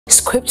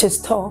Scriptures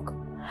talk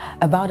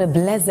about a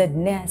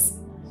blessedness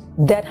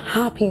that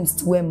happens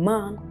to a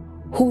man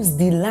whose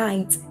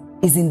delight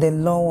is in the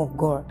law of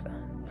God.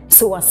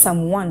 So as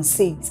Psalm 1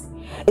 says,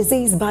 it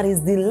says, but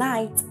his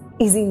delight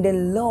is in the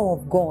law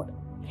of God,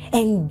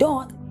 and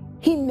doth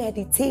he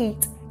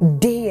meditate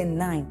day and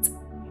night.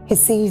 He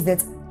says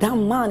that that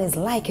man is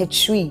like a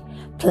tree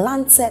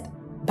planted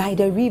by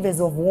the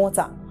rivers of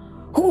water,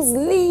 whose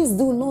leaves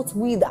do not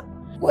wither,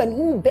 and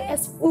who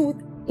bears fruit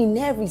in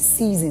every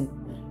season.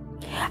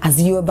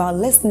 As you're about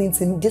listening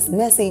to this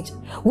message,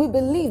 we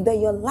believe that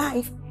your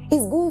life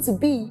is going to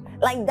be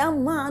like that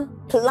man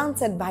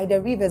planted by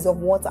the rivers of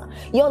water.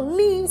 Your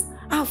leaves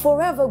are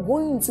forever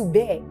going to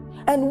bear.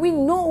 And we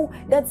know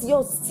that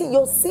your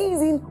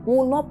season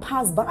will not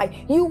pass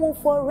by. You will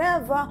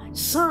forever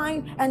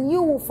shine and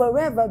you will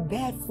forever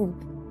bear fruit.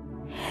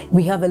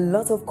 We have a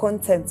lot of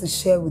content to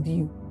share with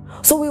you.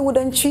 So we would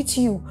entreat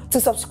you to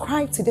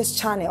subscribe to this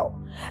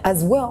channel,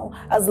 as well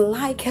as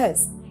like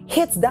us.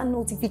 Hit that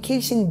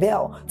notification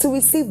bell to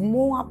receive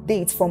more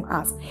updates from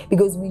us,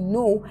 because we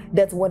know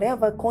that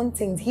whatever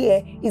content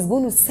here is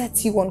going to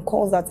set you on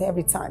course at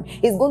every time.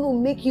 It's going to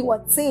make you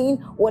attain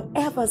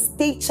whatever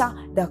stature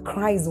that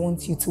Christ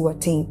wants you to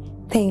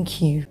attain. Thank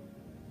you.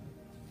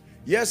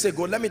 Years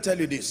ago, let me tell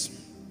you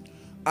this.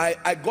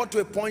 I got to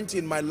a point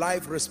in my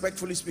life,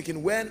 respectfully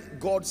speaking, when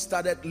God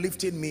started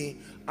lifting me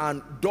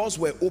and doors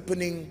were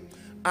opening.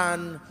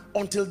 And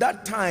until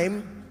that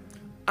time,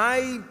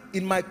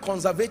 in my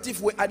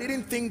conservative way, I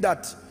didn't think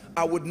that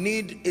I would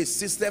need a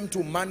system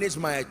to manage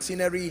my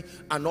itinerary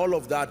and all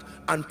of that.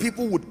 And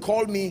people would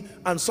call me,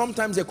 and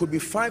sometimes there could be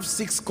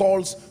 5-6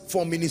 calls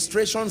for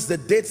ministrations, the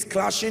dates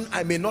clashing,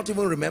 I may not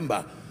even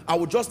remember. I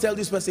would just tell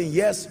this person,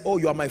 yes, oh,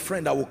 you are my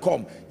friend, I will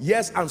come.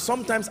 Yes, and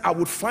sometimes I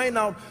would find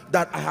out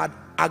that I had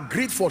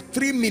agreed for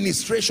 3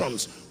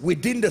 ministrations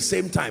within the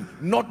same time,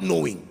 not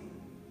knowing.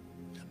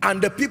 And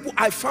the people,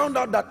 I found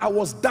out that I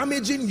was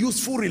damaging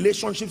useful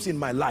relationships in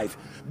my life,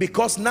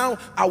 because now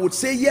I would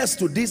say yes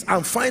to this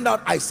and find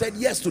out I said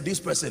yes to this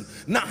person.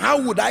 Now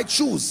how would I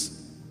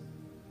choose?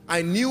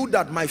 I knew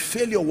that my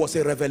failure was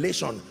a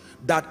revelation,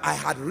 that I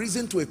had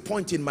risen to a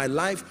point in my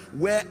life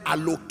where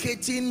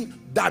allocating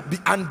that,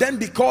 and then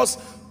because,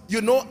 you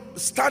know,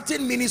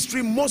 starting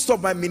ministry, most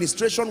of my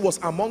ministration was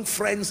among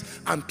friends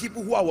and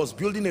people who I was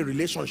building a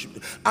relationship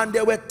with. And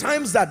there were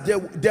times that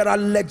there are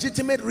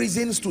legitimate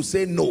reasons to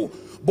say no,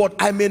 but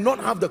I may not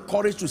have the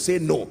courage to say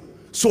no.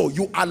 So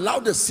you allow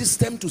the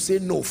system to say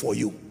no for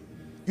you.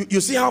 You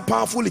see how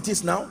powerful it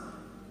is now?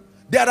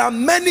 There are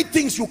many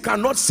things you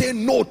cannot say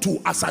no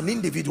to as an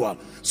individual.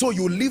 So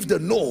you leave the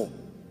no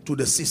to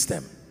the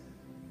system.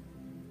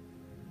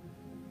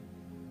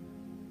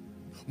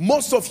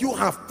 Most of you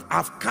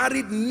have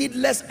carried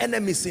needless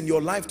enemies in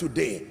your life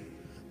today,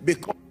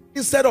 because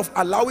instead of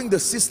allowing the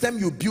system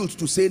you built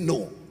to say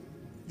no,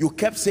 you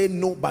kept saying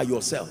no by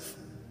yourself.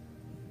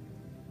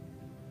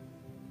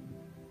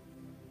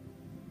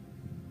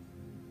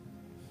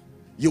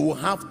 You will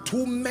have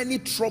too many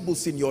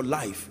troubles in your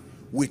life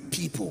with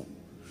people.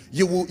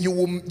 You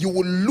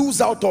will lose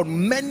out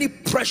on many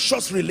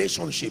precious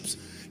relationships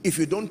if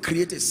you don't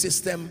create a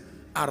system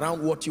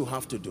around what you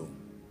have to do.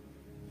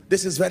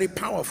 This is very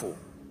powerful.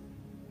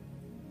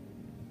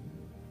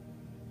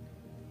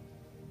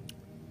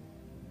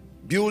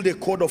 Build a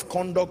code of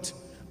conduct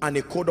and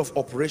a code of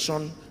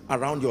operation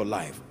around your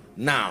life.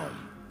 Now,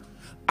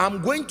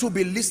 I'm going to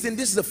be listening.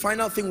 This is the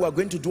final thing we're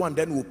going to do, and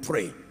then we'll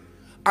pray.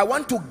 I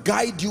want to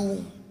guide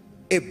you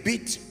a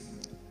bit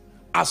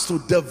as to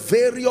the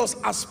various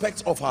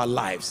aspects of our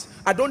lives.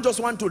 I don't just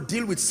want to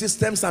deal with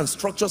systems and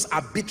structures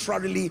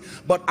arbitrarily,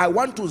 but I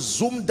want to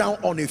zoom down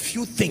on a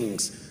few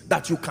things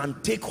that you can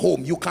take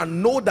home. You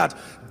can know that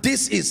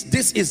this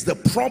is the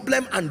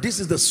problem and this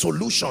is the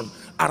solution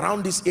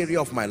around this area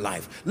of my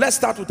life. Let's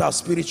start with our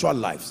spiritual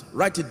lives.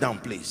 Write it down,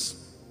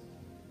 please.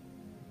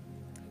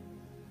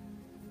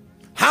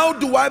 How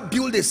do I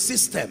build a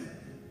system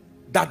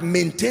that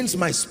maintains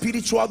my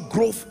spiritual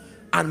growth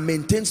and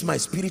maintains my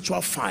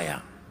spiritual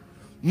fire?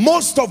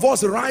 Most of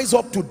us rise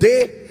up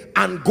today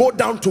and go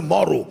down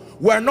tomorrow.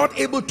 We're not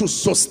able to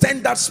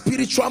sustain that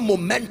spiritual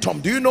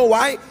momentum. Do you know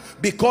why?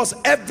 Because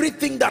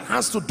everything that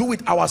has to do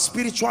with our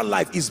spiritual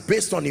life is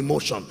based on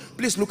emotion.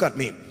 Please look at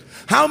me.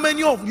 How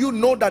many of you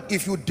know that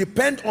if you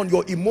depend on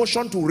your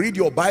emotion to read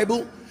your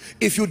Bible,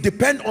 if you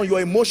depend on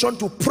your emotion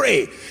to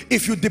pray,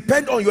 if you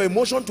depend on your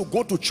emotion to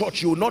go to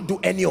church, you will not do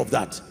any of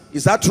that?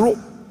 Is that true?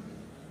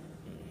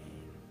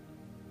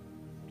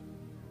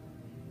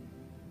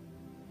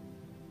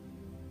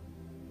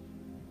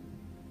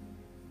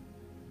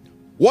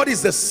 What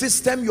is the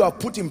system you have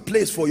put in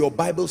place for your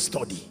Bible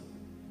study?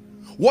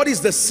 What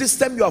is the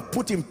system you have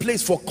put in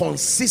place for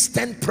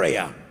consistent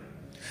prayer?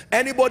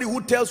 Anybody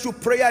who tells you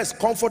prayer is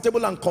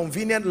comfortable and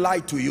convenient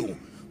lied to you.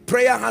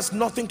 Prayer has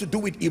nothing to do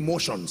with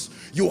emotions.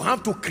 You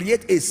have to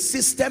create a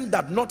system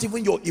that not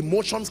even your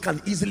emotions can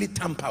easily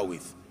tamper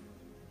with.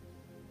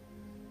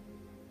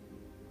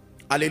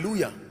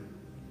 Hallelujah.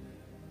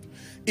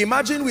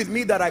 Imagine with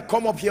me that I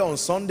come up here on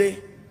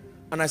Sunday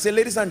and I say,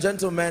 ladies and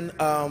gentlemen,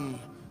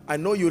 I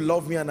know you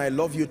love me and I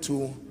love you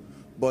too,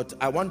 but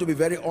I want to be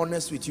very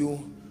honest with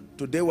you.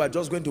 Today we're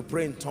just going to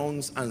pray in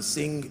tongues and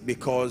sing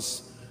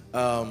because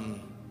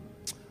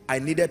I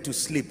needed to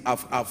sleep.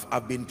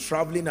 I've been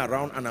traveling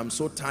around and I'm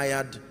so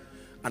tired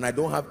and I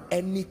don't have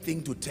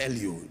anything to tell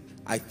you.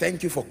 I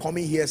thank you for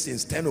coming here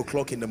since 10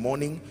 o'clock in the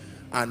morning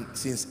and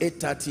since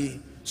 8:30,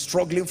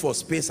 struggling for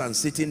space and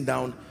sitting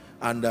down,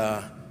 and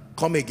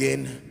come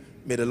again.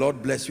 May the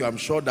Lord bless you. I'm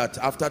sure that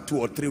after 2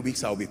 or 3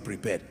 weeks I'll be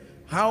prepared.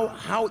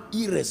 How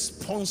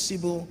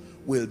irresponsible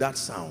will that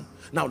sound?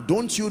 Now,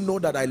 don't you know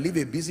that I live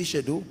a busy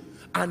schedule,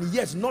 and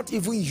yet not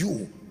even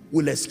you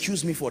will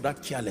excuse me for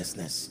that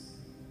carelessness.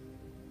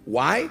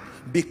 Why?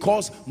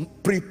 Because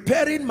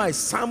preparing my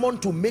sermon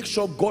to make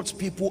sure God's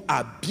people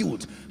are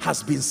built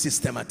has been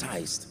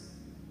systematized.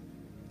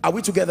 Are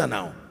we together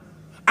now?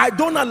 I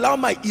don't allow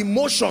my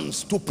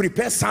emotions to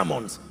prepare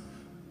sermons.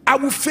 I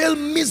will fail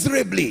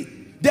miserably.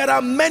 There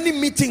are many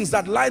meetings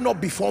that line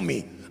up before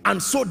me,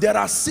 and so there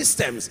are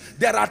systems.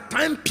 There are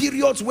time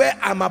periods where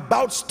I'm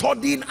about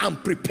studying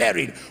and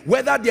preparing.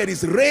 Whether there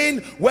is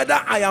rain, whether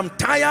I am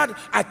tired,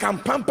 I can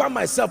pamper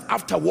myself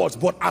afterwards.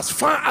 But as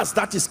far as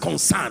that is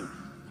concerned,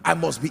 I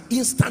must be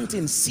instant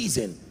in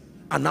season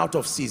and out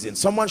of season.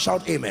 Someone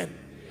shout amen.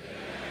 Amen.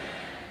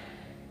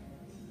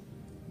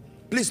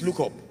 Please look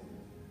up.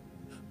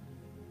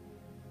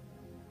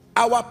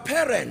 Our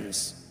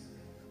parents,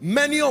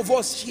 many of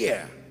us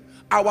here,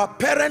 our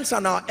parents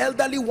and our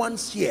elderly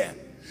ones here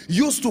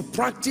used to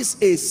practice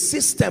a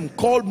system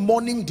called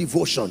morning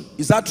devotion.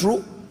 Is that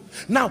true?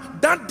 Now,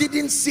 that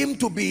didn't seem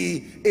to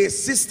be a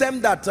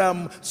system that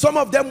some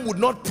of them would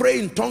not pray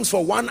in tongues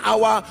for 1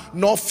 hour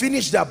nor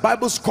finish their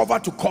Bibles cover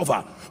to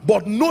cover.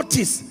 But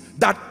notice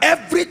that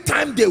every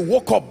time they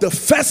woke up, the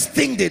first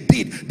thing they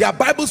did, their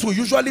Bibles will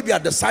usually be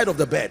at the side of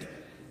the bed.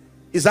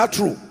 Is that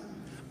true?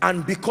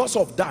 And because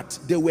of that,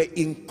 they were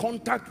in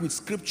contact with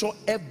scripture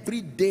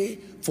every day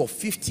for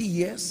 50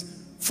 years,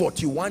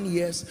 41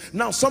 years.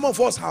 Now, some of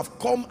us have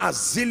come as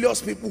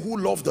zealous people who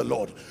love the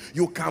Lord.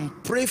 You can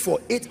pray for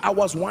 8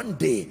 hours one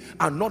day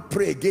and not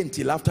pray again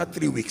till after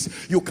 3 weeks.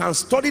 You can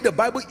study the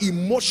Bible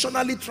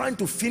emotionally, trying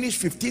to finish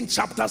 15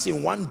 chapters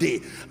in one day,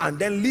 and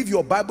then leave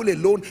your Bible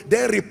alone,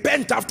 then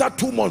repent after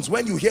 2 months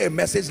when you hear a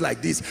message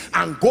like this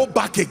and go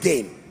back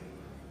again.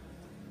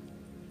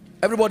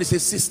 Everybody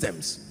says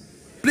systems.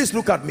 Please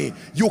look at me.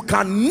 You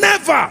can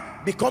never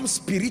become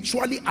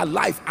spiritually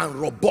alive and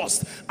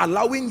robust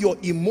allowing your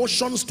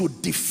emotions to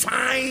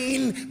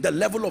define the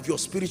level of your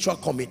spiritual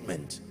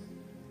commitment.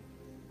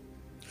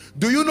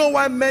 Do you know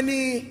why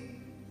many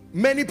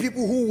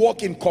people who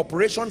work in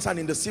corporations and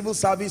in the civil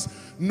service,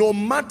 no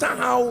matter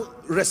how,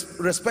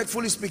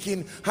 respectfully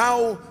speaking,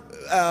 how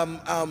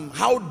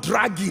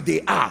draggy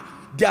they are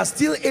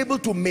still able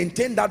to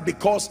maintain that?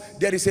 Because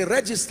there is a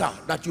register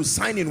that you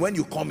sign in when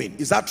you come in.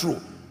 Is that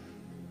true?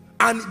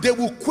 And they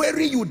will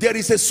query you. There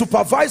is a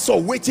supervisor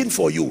waiting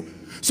for you,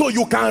 so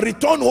you can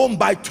return home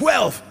by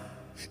 12,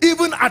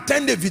 even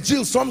attend a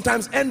vigil,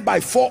 sometimes end by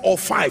 4 or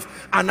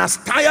 5, and as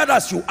tired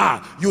as you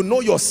are, you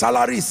know your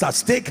salary is at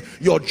stake,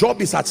 your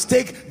job is at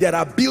stake, there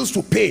are bills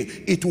to pay.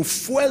 It will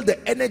fuel the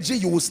energy.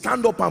 You will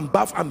stand up and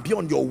bath and be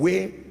on your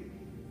way.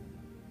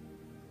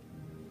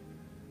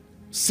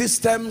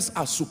 Systems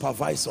are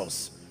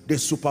supervisors. They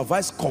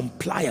supervise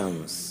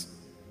compliance.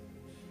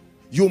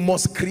 You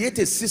must create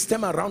a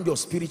system around your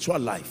spiritual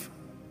life.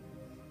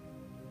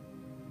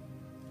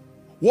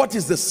 What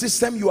is the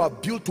system you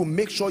have built to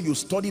make sure you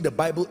study the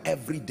Bible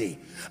every day?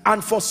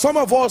 And for some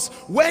of us,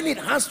 when it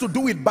has to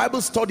do with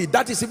Bible study,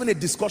 that is even a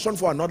discussion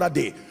for another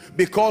day,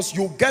 because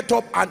you get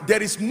up and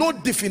there is no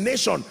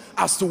definition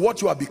as to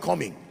what you are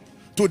becoming.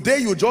 Today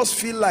you just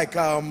feel like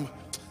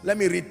let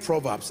me read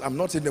Proverbs. I'm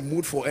not in the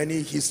mood for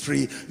any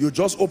history. You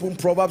just open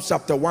Proverbs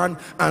chapter 1,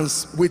 and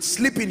with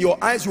sleep in your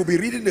eyes, you'll be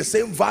reading the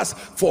same verse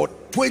for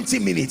 20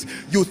 minutes.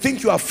 You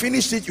think you have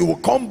finished it, you will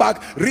come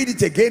back, read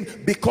it again,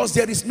 because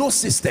there is no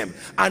system.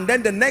 And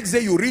then the next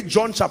day you read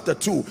John chapter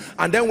 2,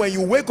 and then when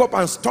you wake up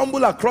and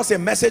stumble across a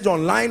message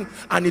online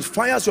and it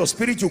fires your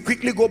spirit, you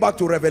quickly go back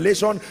to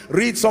Revelation,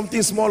 read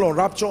something small on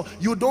rapture.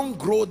 You don't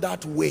grow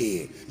that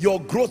way. Your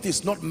growth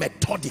is not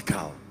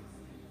methodical.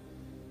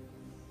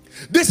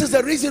 This is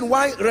the reason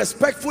why,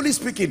 respectfully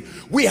speaking,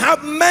 we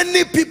have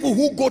many people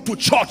who go to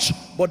church,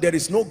 but there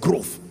is no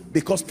growth,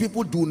 because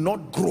people do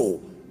not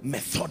grow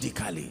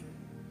methodically.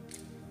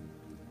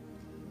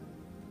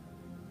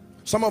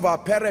 Some of our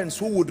parents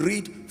who would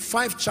read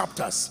 5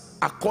 chapters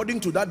according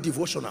to that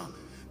devotional,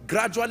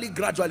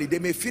 gradually they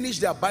may finish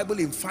their Bible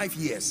in 5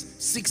 years,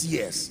 6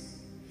 years.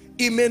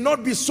 It may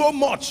not be so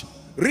much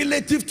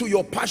relative to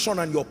your passion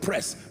and your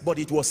press, but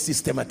it was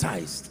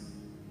systematized.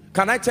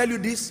 Can I tell you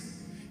this?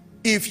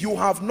 If you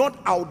have not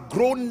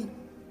outgrown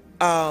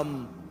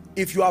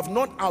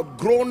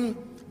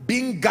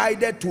being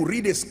guided to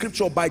read a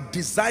scripture by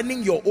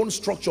designing your own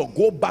structure,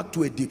 go back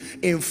to it.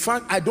 In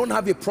fact, I don't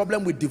have a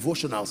problem with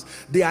devotionals.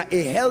 They are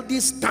a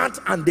healthy start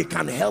and they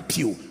can help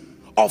you.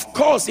 Of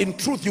course, in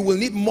truth, you will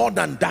need more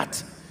than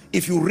that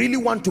if you really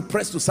want to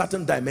press to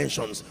certain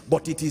dimensions,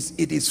 but it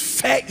is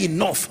fair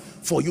enough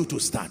for you to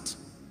start.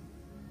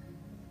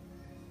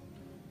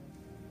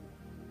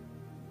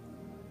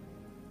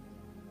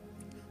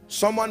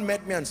 Someone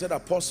met me and said,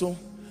 Apostle,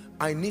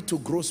 I need to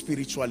grow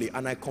spiritually,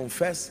 and I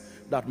confess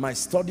that my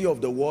study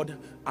of the word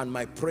and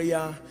my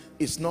prayer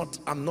is not,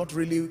 I'm not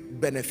really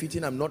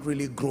benefiting, I'm not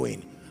really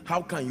growing.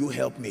 How can you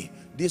help me?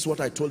 This is what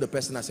I told the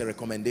person as a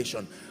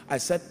recommendation. I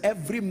said,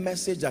 every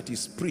message that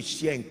is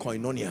preached here in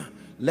Koinonia,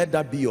 let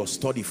that be your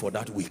study for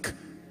that week.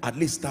 At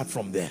least start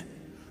from there.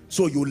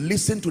 So you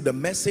listen to the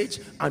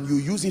message and you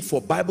use it for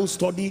Bible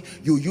study,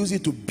 you use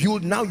it to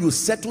build. Now you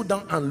settle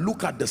down and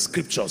look at the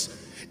scriptures.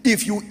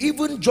 If you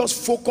even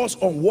just focus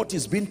on what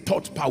is being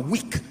taught per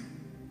week,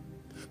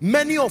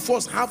 many of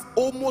us have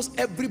almost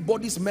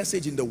everybody's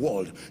message in the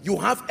world. You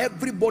have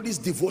everybody's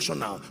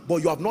devotional,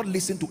 but you have not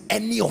listened to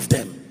any of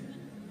them.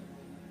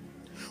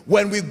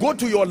 When we go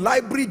to your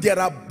library, there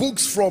are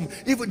books from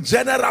even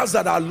generals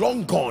that are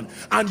long gone,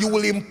 and you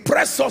will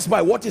impress us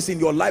by what is in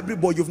your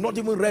library, but you've not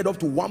even read up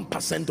to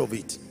 1% of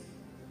it.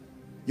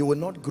 You will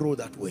not grow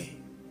that way.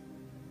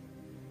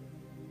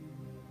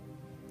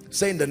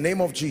 Say, in the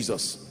name of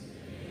Jesus,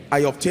 I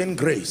obtain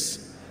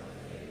grace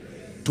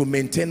to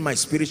maintain my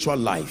spiritual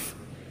life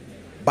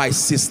by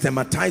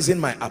systematizing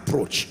my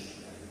approach.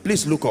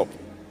 Please look up.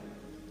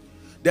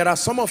 There are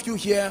some of you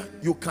here,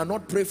 you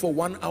cannot pray for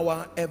 1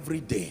 hour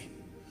every day.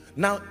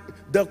 Now,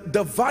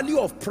 the value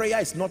of prayer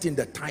is not in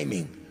the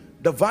timing.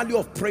 The value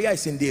of prayer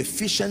is in the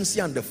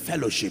efficiency and the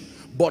fellowship.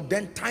 But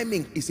then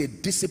timing is a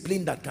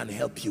discipline that can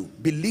help you.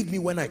 Believe me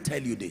when I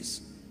tell you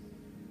this.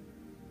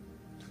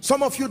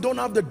 Some of you don't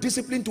have the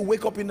discipline to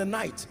wake up in the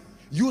night.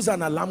 Use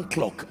an alarm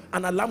clock.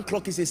 An alarm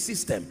clock is a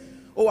system.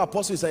 Oh,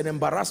 Apostle, is an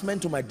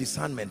embarrassment to my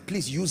discernment.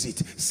 Please use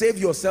it. Save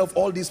yourself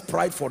all this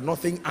pride for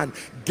nothing and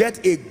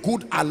get a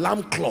good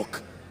alarm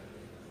clock.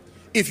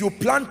 If you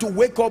plan to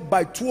wake up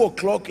by 2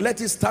 o'clock,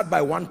 let it start by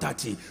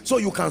 1:30. So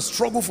you can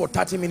struggle for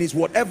 30 minutes.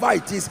 Whatever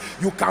it is,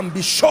 you can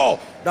be sure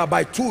that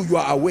by 2 you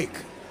are awake.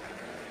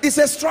 It's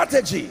a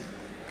strategy.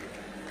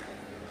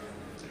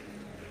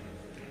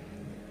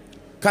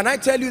 Can I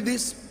tell you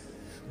this?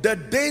 The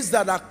days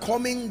that are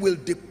coming will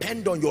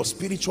depend on your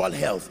spiritual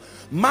health.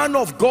 Man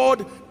of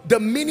God, the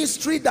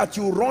ministry that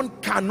you run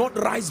cannot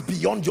rise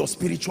beyond your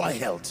spiritual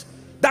health.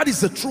 That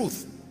is the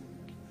truth.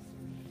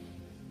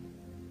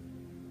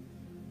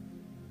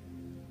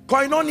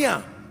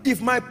 Koinonia,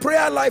 if my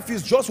prayer life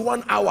is just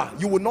 1 hour,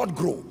 you will not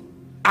grow.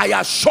 I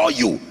assure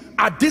you,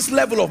 at this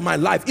level of my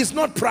life, it's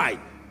not pride.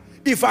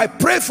 If I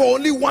pray for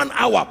only 1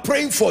 hour,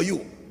 praying for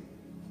you,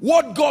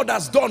 what God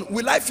has done,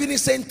 will I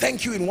finish saying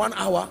thank you in 1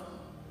 hour?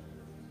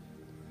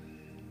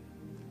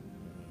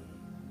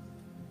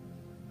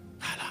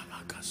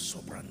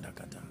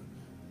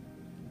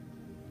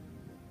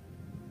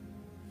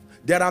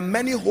 There are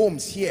many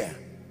homes here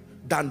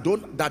that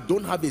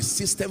don't have a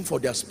system for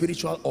their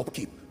spiritual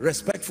upkeep.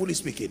 Respectfully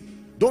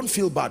speaking, don't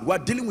feel bad. We're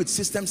dealing with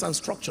systems and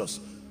structures.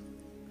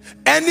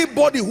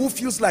 Anybody who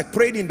feels like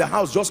praying in the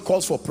house just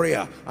calls for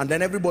prayer and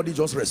then everybody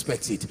just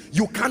respects it.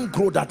 You can't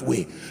grow that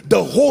way.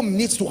 The home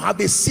needs to have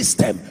a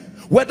system,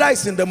 whether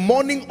it's in the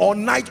morning or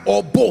night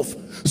or both,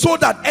 so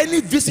that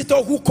any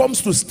visitor who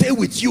comes to stay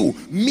with you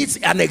meets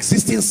an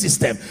existing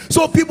system.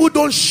 So people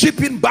don't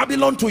ship in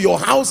Babylon to your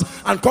house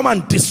and come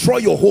and destroy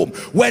your home.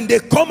 When they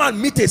come and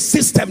meet a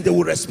system, they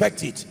will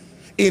respect it.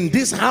 In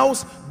this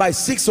house, by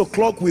 6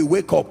 o'clock we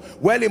wake up.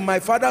 Well, in my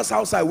father's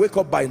house I wake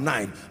up by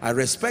 9. I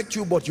respect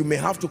you, but you may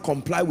have to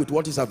comply with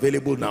what is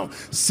available now.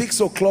 6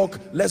 o'clock,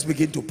 let's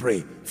begin to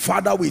pray.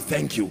 Father, we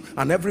thank you.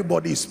 And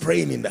everybody is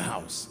praying in the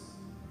house.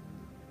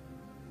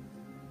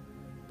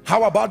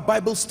 How about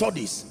Bible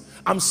studies?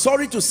 I'm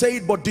sorry to say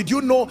it, but did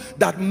you know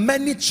that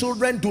many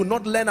children do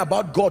not learn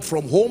about God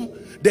from home?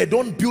 They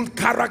don't build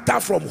character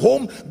from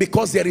home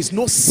because there is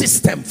no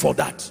system for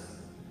that.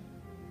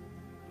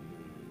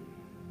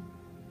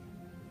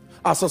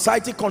 Our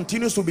society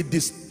continues to be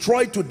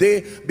destroyed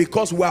today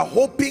because we are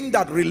hoping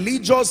that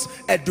religious,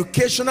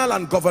 educational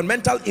and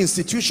governmental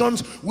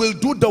institutions will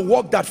do the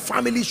work that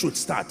families should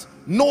start.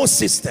 No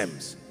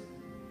systems.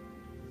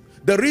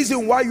 The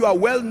reason why you are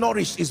well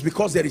nourished is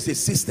because there is a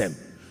system.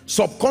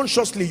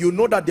 Subconsciously, you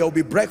know that there will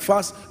be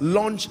breakfast,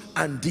 lunch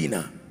and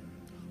dinner.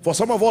 For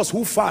some of us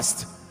who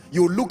fast,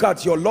 you look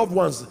at your loved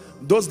ones.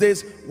 Those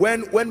days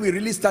when we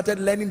really started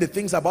learning the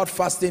things about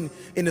fasting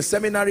in the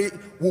seminary,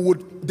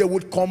 they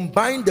would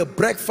combine the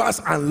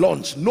breakfast and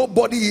lunch.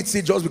 Nobody eats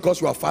it just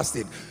because you are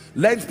fasting.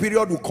 Lunch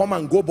period will come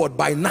and go, but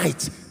by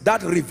night,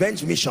 that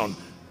revenge mission,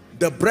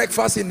 the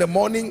breakfast in the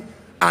morning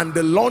and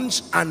the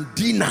lunch and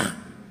dinner.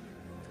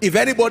 If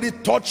anybody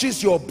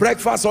touches your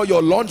breakfast or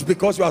your lunch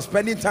because you are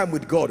spending time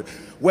with God,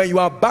 when you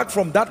are back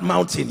from that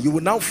mountain, you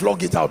will now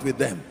flog it out with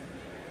them.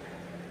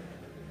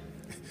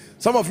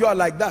 Some of you are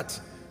like that.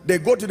 They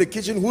go to the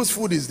kitchen, whose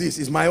food is this?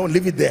 It's my own,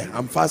 leave it there,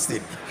 I'm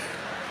fasting.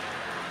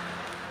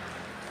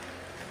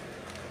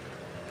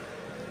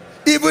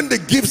 Even the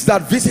gifts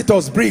that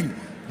visitors bring,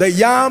 the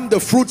yam, the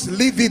fruits,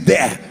 leave it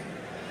there.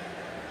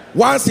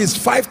 Once it's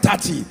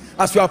 5:30,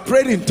 as you are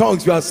praying in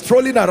tongues, you are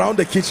strolling around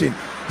the kitchen,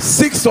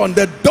 6 on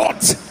the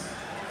dot.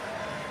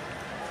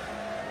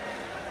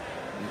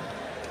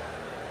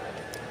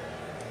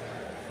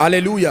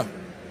 Hallelujah.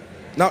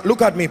 Now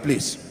look at me,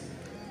 please.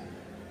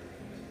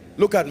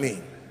 Look at me.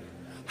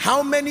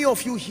 How many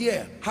of you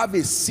here have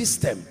a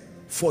system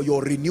for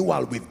your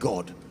renewal with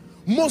God?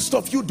 Most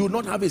of you do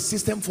not have a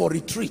system for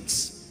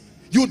retreats.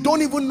 You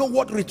don't even know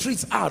what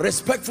retreats are,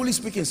 respectfully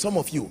speaking, some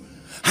of you.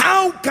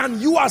 How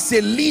can you as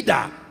a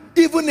leader,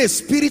 even a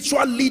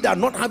spiritual leader,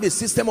 not have a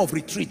system of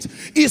retreat?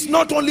 It's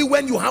not only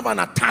when you have an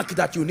attack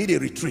that you need a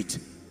retreat.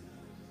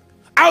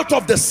 Out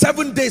of the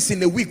 7 days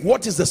in a week,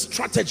 what is the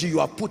strategy you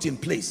have put in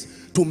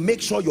place to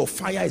make sure your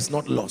fire is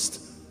not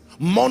lost?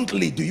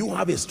 Monthly, do you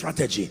have a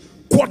strategy?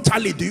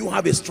 Quarterly, do you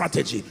have a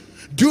strategy?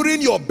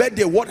 During your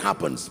birthday, what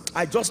happens?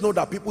 I just know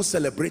that people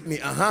celebrate me.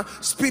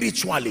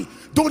 Spiritually,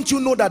 don't you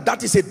know that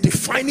that is a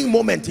defining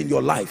moment in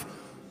your life?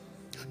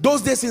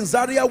 Those days in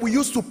Zaria, we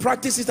used to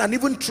practice it and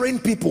even train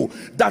people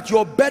that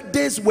your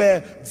birthdays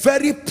were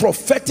very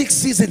prophetic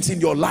seasons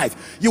in your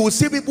life. You will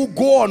see people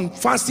go on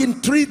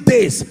fasting 3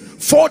 days,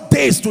 4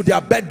 days to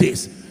their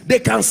birthdays. They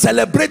can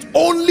celebrate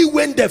only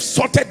when they've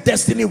sorted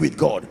destiny with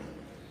God.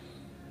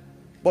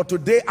 But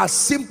today, as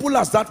simple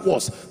as that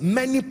was,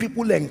 many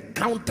people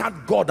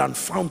encountered God and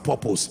found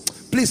purpose.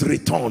 Please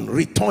return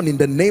in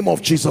the name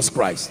of Jesus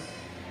Christ.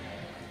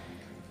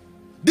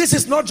 This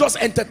is not just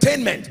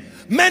entertainment.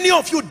 Many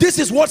of you, this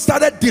is what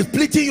started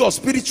depleting your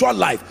spiritual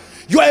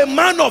life. You are a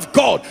man of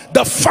God.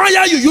 The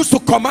fire you used to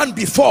command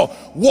before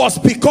was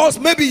because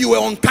maybe you were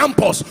on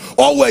campus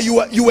or where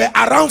you were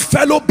around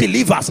fellow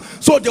believers.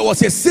 So there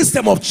was a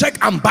system of check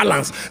and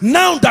balance.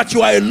 Now that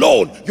you are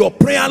alone, your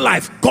prayer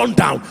life gone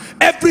down.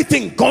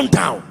 Everything gone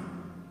down.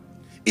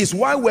 Is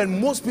why when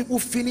most people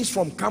finish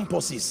from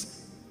campuses,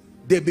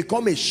 they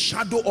become a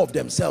shadow of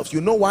themselves.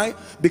 You know why?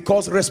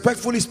 Because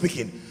respectfully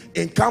speaking,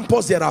 in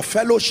campus there are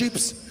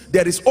fellowships.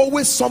 There is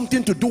always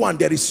something to do and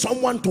there is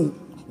someone to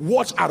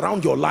watch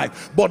around your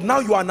life. But now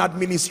you are an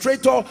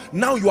administrator.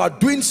 Now you are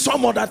doing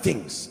some other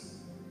things.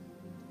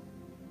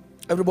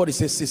 Everybody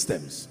says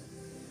systems.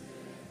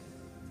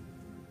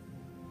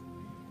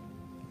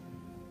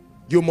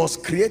 You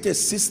must create a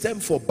system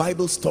for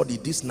Bible study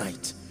this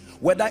night.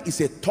 Whether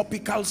it's a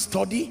topical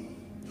study,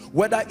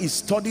 whether it's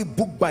study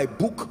book by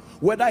book,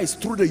 whether it's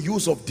through the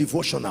use of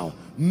devotional.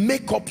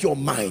 Make up your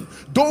mind.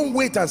 Don't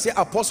wait and say,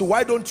 Apostle,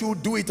 why don't you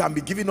do it and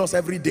be giving us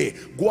every day?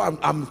 Go and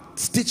I'm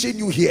teaching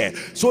you here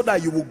so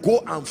that you will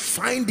go and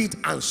find it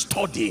and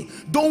study.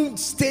 Don't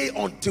stay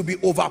on to be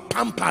over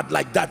pampered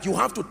like that. You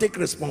have to take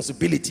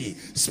responsibility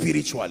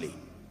spiritually.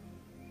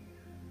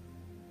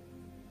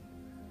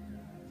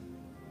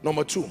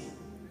 Number 2,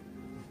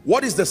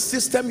 what is the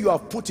system you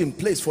have put in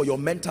place for your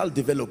mental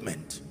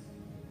development?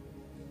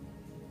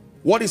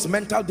 What is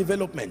mental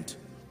development?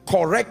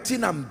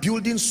 Correcting and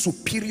building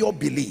superior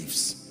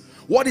beliefs.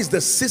 What is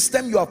the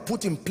system you have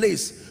put in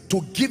place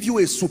to give you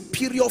a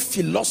superior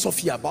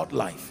philosophy about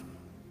life?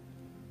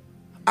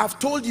 I've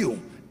told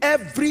you,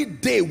 every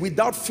day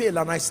without fail,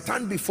 and I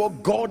stand before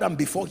God and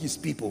before his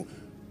people,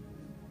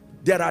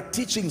 there are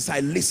teachings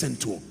I listen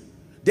to.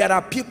 There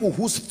are people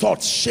whose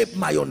thoughts shape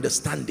my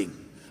understanding,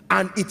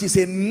 and it is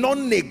a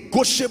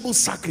non-negotiable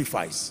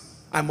sacrifice.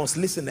 I must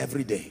listen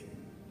every day.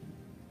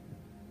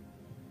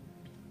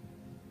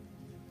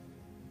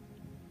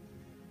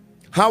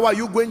 How are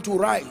you going to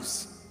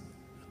rise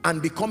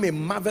and become a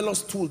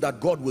marvelous tool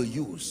that God will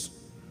use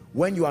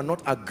when you are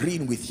not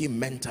agreeing with him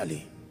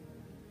mentally?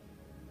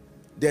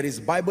 There is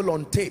Bible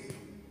on tape.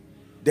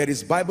 There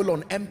is Bible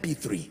on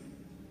MP3.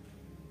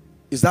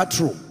 Is that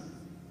true?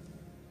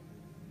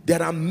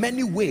 There are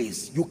many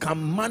ways you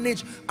can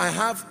manage. I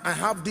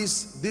have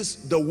this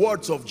the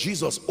words of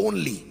Jesus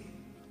only.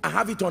 I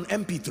have it on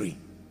MP3.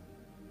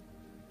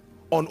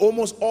 On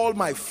almost all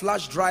my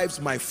flash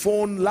drives, my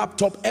phone,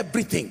 laptop,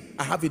 everything,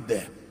 I have it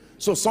there.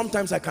 So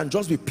sometimes I can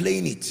just be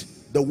playing it,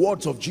 the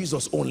words of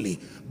Jesus only,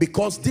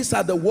 because these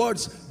are the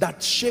words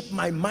that shape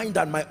my mind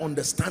and my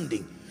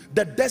understanding.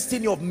 The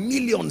destiny of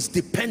millions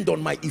depend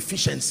on my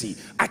efficiency.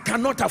 I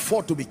cannot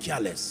afford to be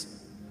careless.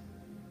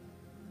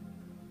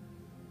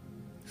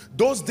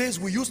 Those days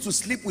we used to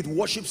sleep with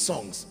worship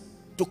songs.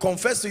 To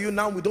confess to you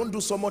now, we don't do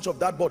so much of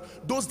that,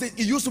 but those days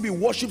it used to be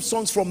worship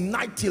songs from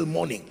night till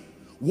morning.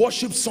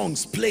 Worship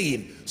songs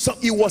playing. So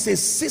it was a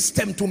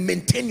system to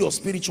maintain your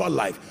spiritual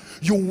life.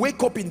 You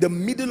wake up in the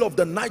middle of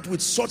the night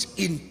with such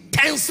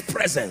intense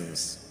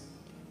presence.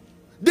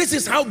 This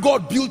is how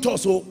God built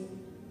us. So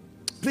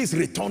please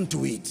return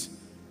to it.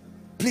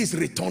 Please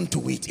return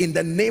to it in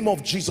the name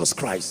of Jesus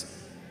Christ.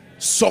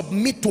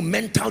 Submit to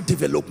mental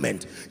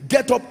development.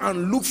 Get up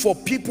and look for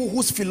people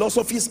whose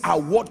philosophies are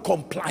word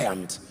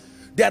compliant.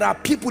 There are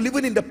people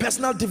even in the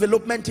personal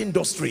development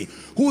industry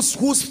whose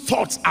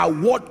thoughts are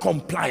word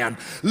compliant.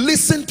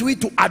 Listen to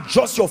it to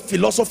adjust your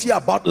philosophy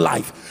about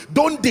life.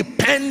 Don't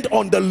depend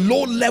on the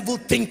low level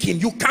thinking.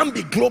 You can't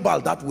be global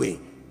that way.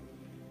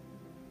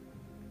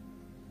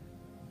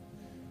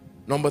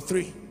 Number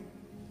 3,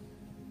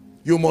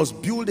 you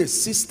must build a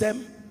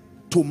system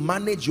to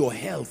manage your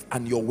health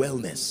and your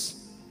wellness.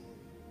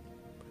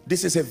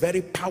 This is a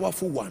very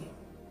powerful one.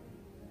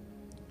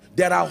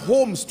 There are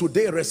homes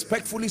today,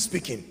 respectfully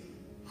speaking,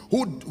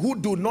 who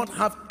do not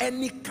have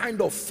any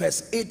kind of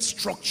first aid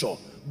structure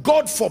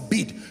God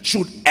forbid,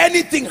 should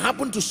anything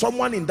happen to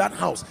someone in that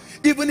house,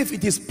 even if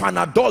it is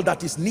Panadol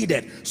that is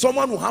needed,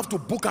 someone will have to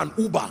book an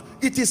Uber.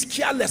 It is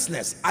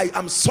carelessness. I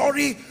am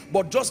sorry,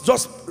 but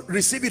just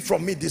receive it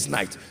from me this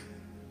night.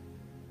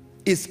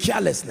 It's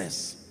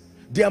carelessness.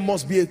 There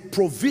must be a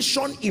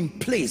provision in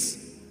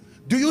place.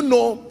 Do you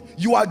know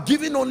you are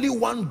given only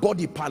one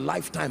body per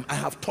lifetime? I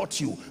have taught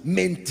you.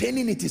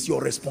 Maintaining it is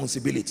your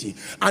responsibility,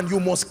 and you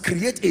must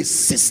create a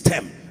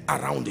system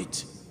around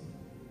it.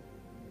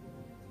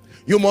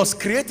 You must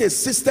create a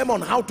system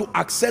on how to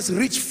access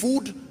rich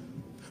food,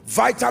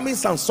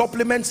 vitamins and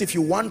supplements if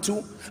you want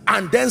to,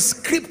 and then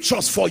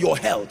scriptures for your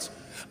health.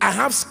 I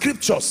have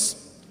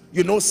scriptures.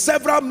 You know,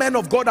 several men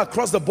of God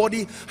across the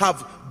body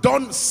have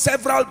done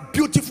several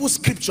beautiful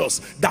scriptures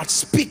that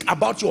speak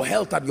about your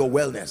health and your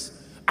wellness.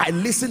 I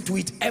listen to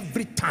it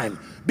every time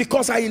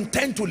because I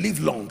intend to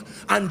live long.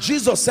 And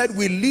Jesus said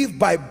we live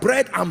by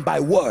bread and by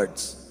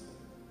words.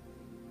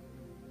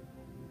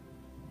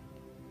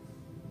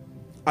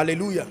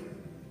 Hallelujah.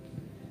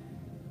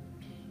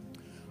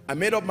 I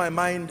made up my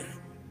mind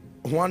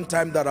one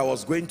time that I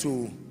was going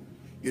to,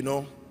 you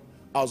know,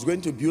 I was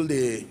going to build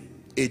a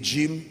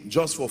gym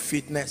just for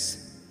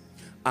fitness.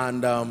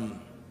 And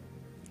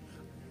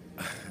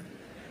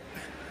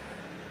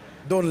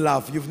don't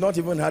laugh, you've not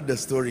even heard the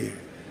story.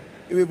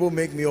 People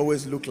make me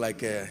always look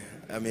like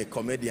I'm a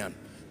comedian.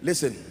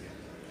 Listen,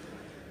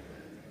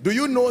 do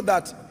you know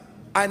that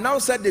I now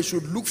said they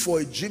should look for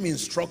a gym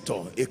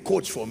instructor, a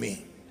coach for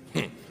me.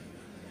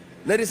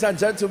 Ladies and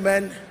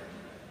gentlemen,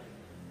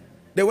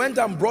 they went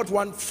and brought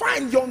one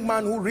fine young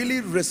man who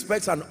really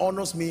respects and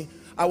honors me.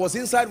 I was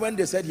inside when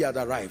they said he had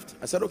arrived.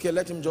 I said, okay,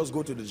 let him just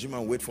go to the gym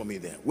and wait for me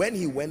there. When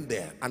he went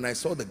there and I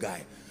saw the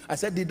guy, I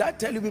said, did I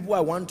tell you people I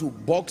want to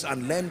box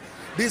and learn?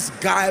 This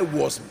guy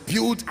was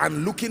built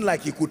and looking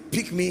like he could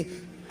pick me.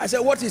 I said,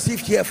 what is he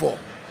here for?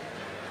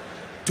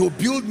 To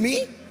build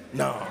me?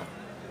 No.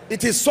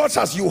 It is such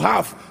as you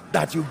have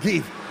that you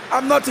give.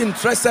 I'm not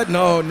interested.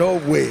 No, no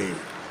way.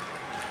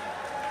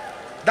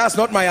 That's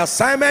not my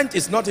assignment.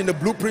 It's not in the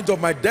blueprint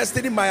of my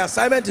destiny. My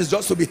assignment is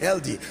just to be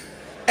healthy.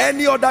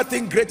 Any other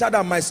thing greater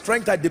than my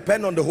strength, I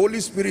depend on the Holy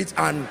Spirit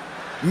and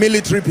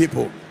military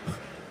people.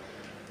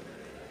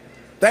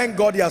 Thank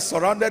God he has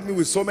surrounded me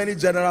with so many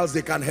generals,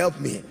 they can help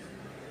me.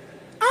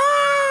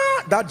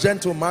 That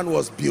gentleman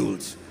was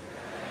built.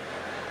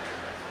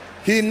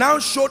 He now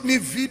showed me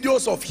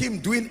videos of him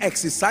doing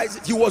exercise.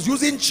 He was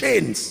using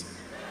chains.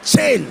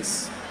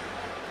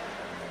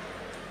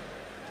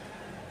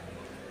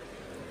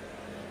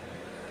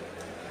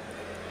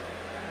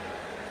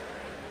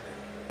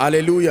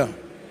 Hallelujah.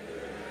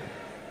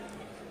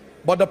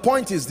 But the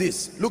point is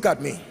this, look at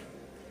me.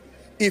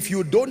 If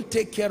you don't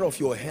take care of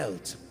your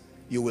health,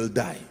 you will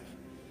die.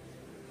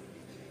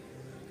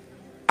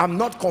 I'm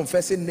not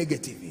confessing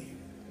negatively.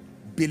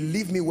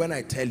 Believe me when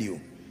I tell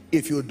you,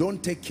 if you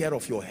don't take care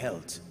of your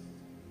health,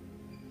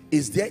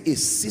 is there a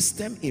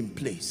system in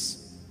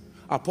place?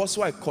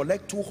 Apostle, I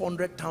collect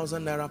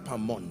 200,000 naira per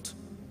month.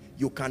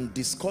 You can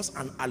discuss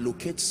and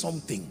allocate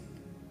something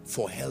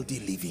for healthy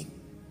living.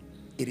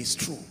 It is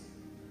true.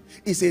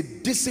 It's a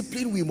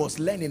discipline we must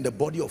learn in the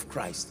body of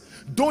Christ.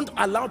 Don't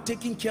allow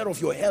taking care of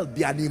your health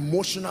be an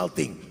emotional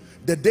thing.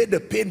 The day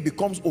the pain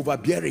becomes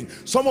overbearing.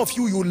 Some of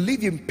you, you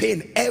live in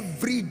pain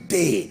every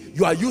day.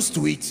 You are used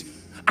to it.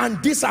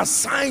 And these are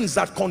signs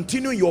that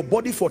continue in your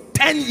body for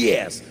 10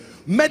 years.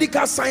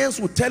 Medical science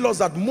will tell us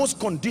that most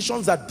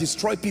conditions that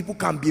destroy people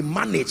can be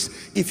managed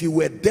if you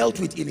were dealt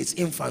with in its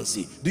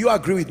infancy. Do you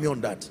agree with me on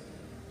that?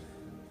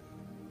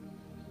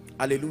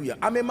 Hallelujah.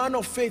 I'm a man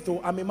of faith,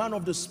 or I'm a man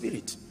of the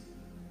Spirit.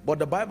 But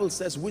the Bible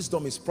says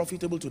wisdom is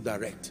profitable to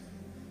direct.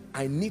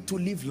 I need to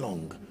live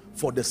long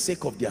for the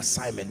sake of the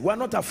assignment. We're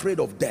not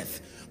afraid of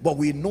death, but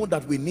we know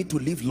that we need to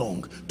live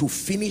long to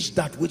finish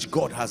that which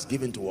God has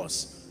given to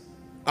us.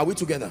 Are we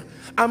together?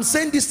 I'm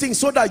saying this thing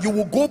so that you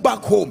will go back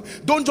home.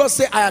 Don't just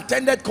say, I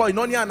attended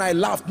Koinonia and I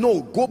laughed.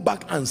 No, go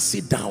back and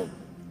sit down.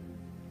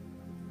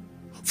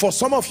 For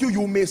some of you,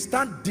 you may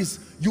start this.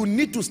 You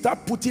need to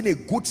start putting a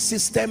good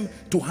system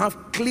to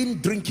have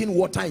clean drinking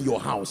water in your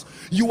house.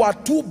 You are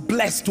too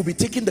blessed to be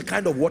taking the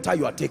kind of water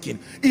you are taking.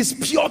 It's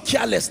pure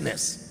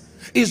carelessness.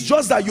 It's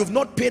just that you've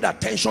not paid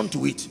attention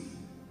to it.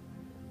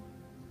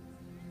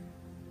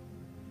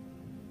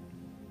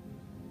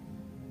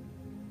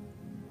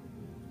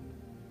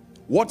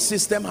 What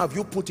system have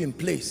you put in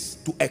place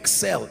to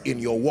excel in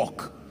your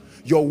work?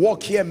 Your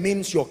work here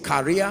means your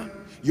career,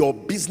 your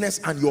business,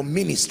 and your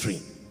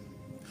ministry.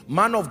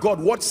 Man of God,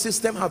 what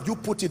system have you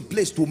put in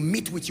place to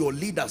meet with your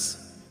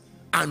leaders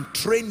and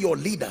train your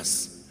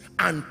leaders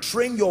and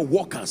train your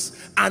workers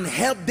and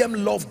help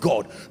them love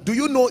God? Do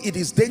you know it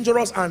is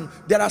dangerous? And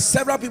there are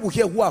several people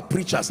here who are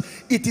preachers.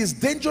 It is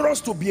dangerous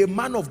to be a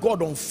man of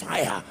God on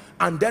fire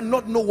and then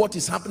not know what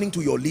is happening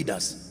to your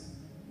leaders.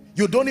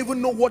 You don't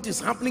even know what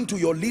is happening to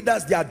your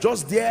leaders. They are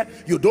just there.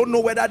 You don't know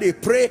whether they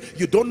pray.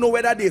 You don't know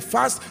whether they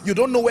fast. You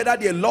don't know whether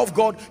they love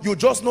God. You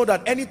just know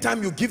that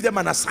anytime you give them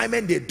an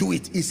assignment, they do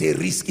it. It's a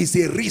risk. It's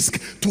a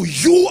risk to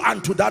you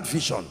and to that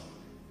vision.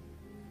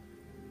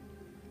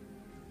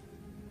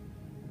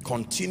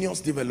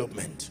 Continuous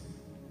development.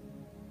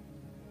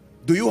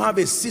 Do you have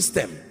a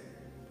system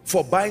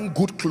for buying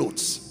good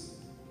clothes?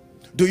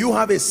 Do you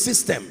have a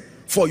system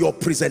for your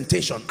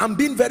presentation? I'm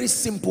being very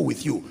simple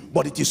with you,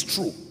 but it is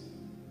true.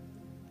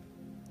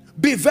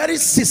 Be very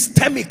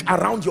systemic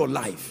around your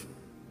life.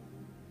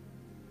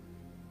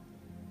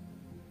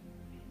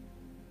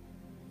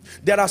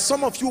 There are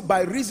some of you,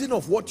 by reason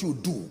of what you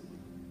do,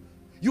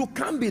 you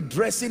can't be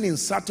dressing in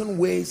certain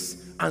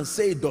ways and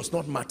say it does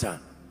not matter.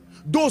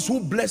 Those who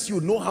bless you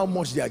know how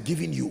much they are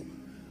giving you,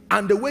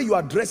 and the way you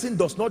are dressing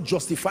does not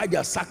justify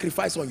their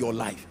sacrifice on your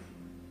life.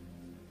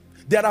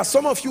 There are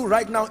some of you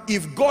right now,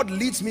 if God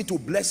leads me to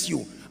bless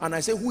you and I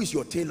say, who is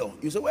your tailor?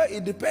 You say, well,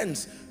 it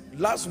depends.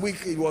 Last week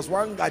it was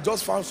one, I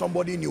just found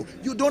somebody new.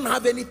 You don't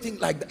have anything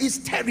like that. It's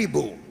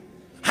terrible.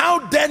 How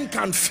then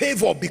can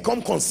favor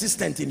become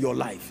consistent in your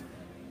life?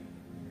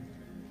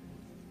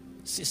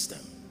 System.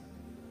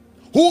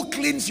 Who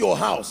cleans your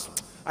house?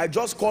 I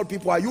just called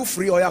people, are you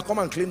free? Or yeah, come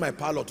and clean my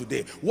parlor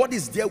today. What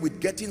is there with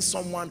getting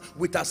someone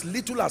with as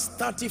little as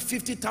 30,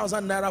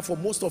 50,000 naira for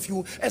most of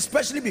you,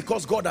 especially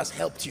because God has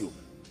helped you?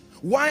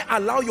 Why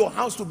allow your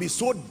house to be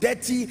so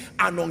dirty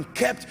and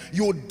unkept?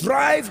 You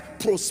drive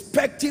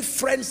prospective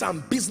friends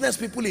and business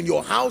people in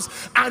your house,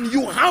 and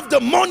you have the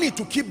money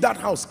to keep that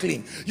house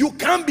clean. You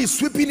can't be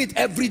sweeping it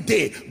every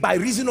day by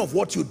reason of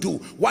what you do.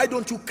 Why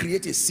don't you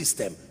create a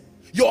system?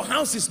 Your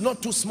house is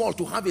not too small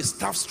to have a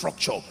staff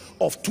structure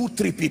of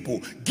 2-3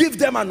 people. Give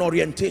them an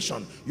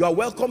orientation. You are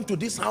welcome to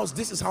this house.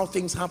 This is how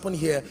things happen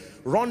here.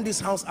 Run this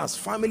house as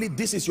family.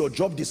 This is your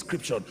job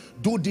description.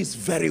 Do this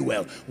very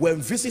well. When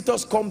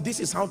visitors come,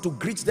 this is how to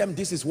greet them.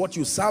 This is what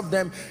you serve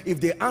them.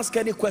 If they ask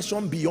any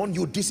question beyond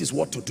you, this is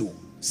what to do.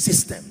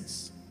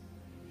 Systems.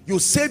 You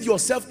save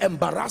yourself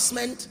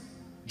embarrassment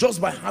just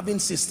by having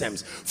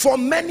systems. For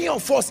many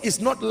of us,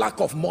 it's not lack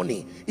of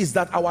money, it's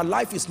that our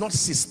life is not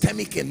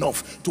systemic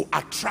enough to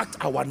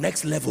attract our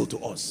next level to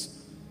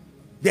us.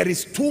 There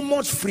is too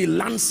much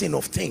freelancing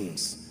of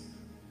things.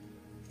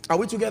 Are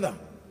we together?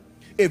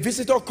 A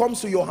visitor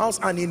comes to your house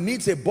and he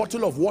needs a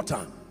bottle of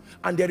water,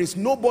 and there is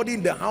nobody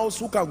in the house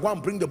who can go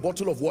and bring the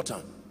bottle of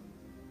water.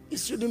 It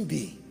shouldn't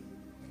be.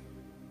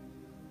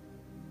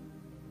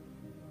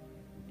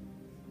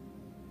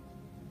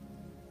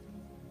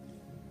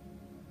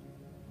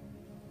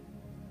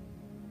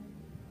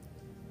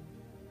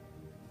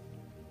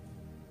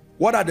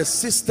 What are the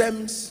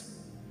systems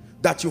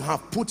that you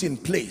have put in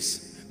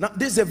place? Now,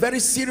 this is a very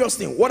serious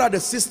thing. What are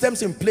the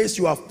systems in place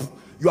you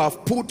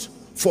have put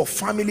for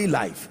family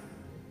life?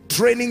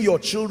 Training your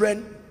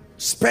children,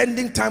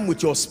 spending time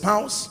with your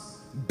spouse,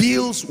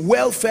 bills,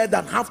 welfare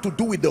that have to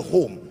do with the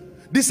home.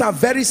 These are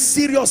very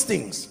serious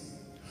things.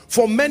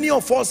 For many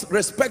of us,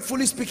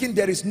 respectfully speaking,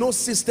 there is no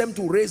system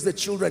to raise the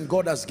children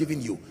God has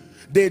given you.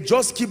 They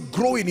just keep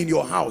growing in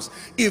your house.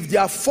 If they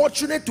are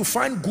fortunate to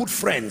find good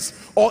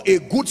friends or a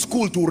good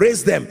school to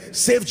raise them,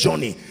 safe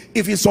journey.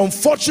 If it's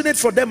unfortunate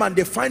for them and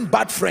they find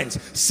bad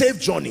friends, safe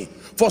journey.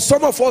 For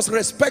some of us,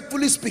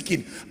 respectfully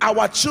speaking,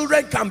 our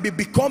children can be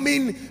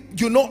becoming,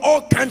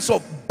 all kinds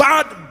of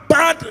bad,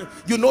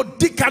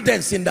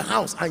 decadence in the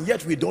house, and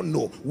yet we don't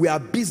know. We are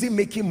busy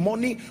making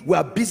money, we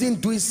are busy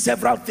doing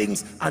several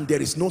things, and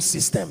there is no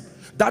system.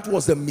 That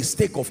was the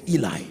mistake of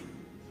Eli.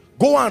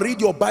 Go and read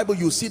your Bible,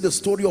 you see the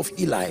story of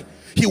Eli.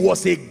 He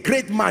was a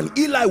great man.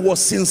 Eli was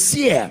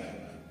sincere,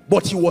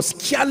 but he was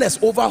careless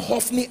over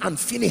Hophni and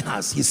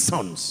Phinehas, his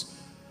sons.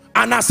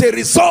 And as a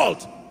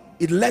result,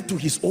 it led to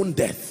his own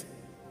death.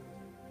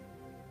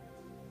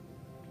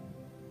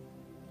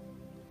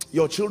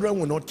 Your children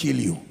will not kill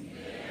you.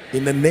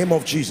 In the name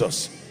of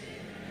Jesus.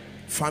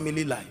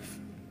 Family life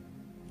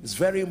is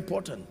very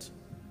important.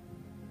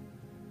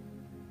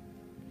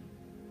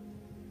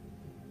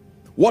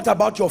 What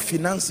about your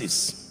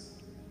finances?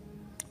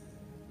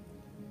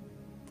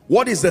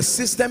 What is the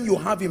system you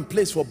have in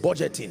place for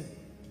budgeting?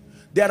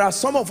 There are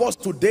some of us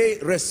today,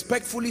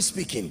 respectfully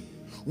speaking,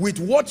 with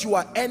what you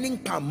are earning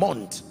per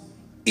month,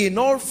 in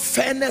all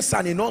fairness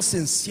and in all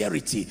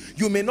sincerity,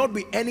 you may not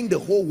be earning the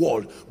whole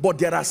world, but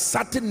there are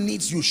certain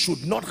needs you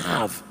should not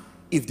have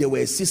if there were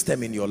a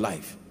system in your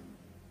life.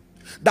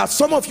 That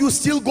some of you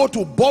still go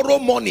to borrow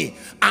money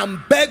and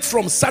beg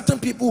from certain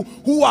people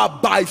who are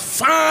by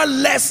far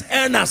less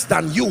earners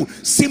than you,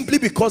 simply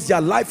because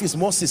their life is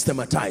more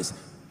systematized.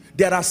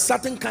 There are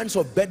certain kinds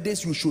of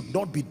birthdays you should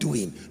not be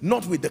doing,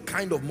 not with the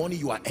kind of money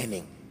you are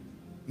earning.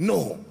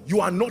 No, you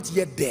are not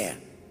yet there.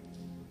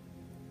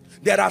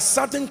 There are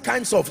certain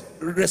kinds of,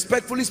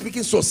 respectfully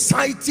speaking,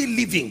 society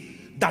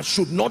living that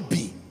should not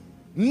be,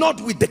 not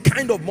with the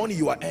kind of money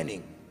you are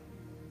earning.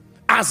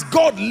 As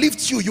God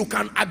lifts you, you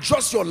can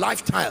adjust your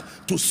lifestyle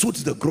to suit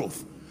the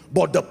growth,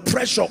 but the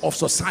pressure of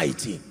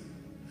society.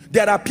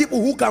 There are people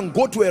who can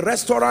go to a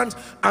restaurant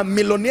and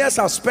millionaires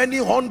are spending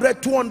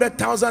 100,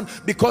 200,000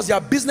 because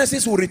their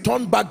businesses will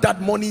return back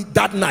that money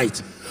that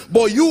night.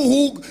 But you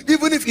who,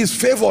 even if it's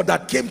favor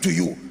that came to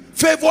you,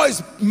 favor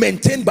is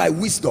maintained by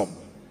wisdom.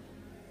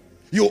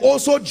 You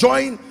also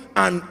join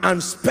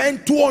and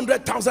spend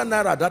 200,000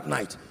 naira that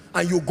night,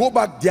 and you go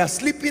back, they are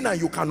sleeping and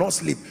you cannot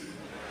sleep.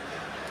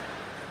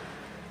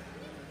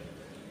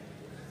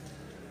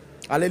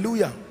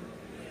 Hallelujah.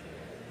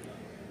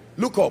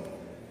 Look up.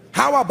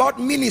 How about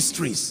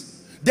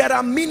ministries? There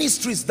are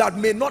ministries that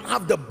may not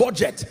have the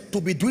budget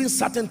to be doing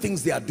certain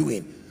things they are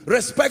doing.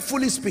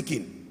 Respectfully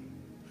speaking,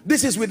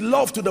 this is with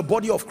love to the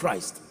body of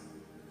Christ.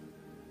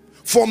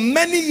 For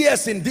many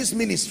years in this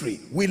ministry,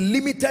 we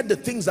limited the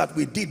things that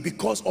we did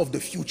because of the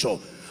future.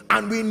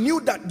 And we knew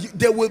that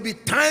there will be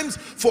times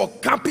for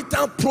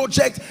capital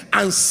projects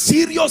and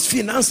serious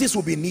finances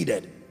will be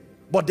needed.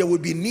 But there will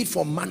be need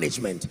for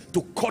management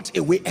to cut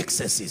away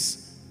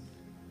excesses.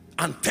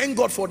 And thank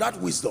God for that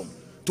wisdom.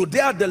 Today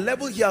at the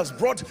level he has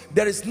brought,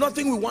 there is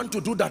nothing we want to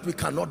do that we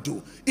cannot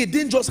do. It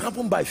didn't just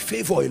happen by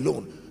favor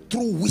alone.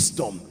 Through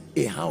wisdom,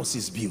 a house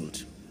is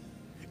built.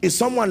 Is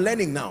someone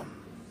learning now?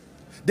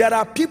 There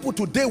are people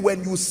today,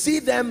 when you see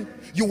them,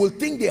 you will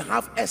think they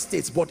have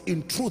estates, but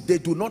in truth, they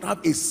do not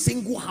have a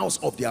single house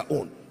of their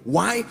own.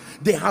 Why?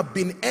 They have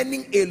been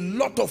earning a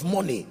lot of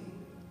money.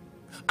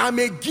 I'm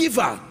a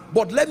giver,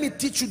 but let me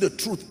teach you the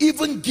truth.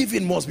 Even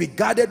giving must be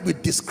guarded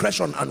with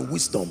discretion and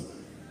wisdom.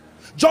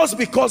 Just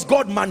because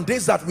God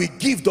mandates that we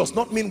give does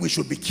not mean we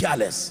should be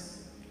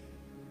careless.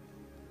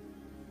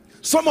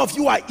 Some of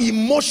you are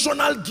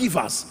emotional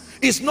givers.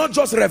 It's not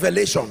just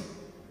revelation.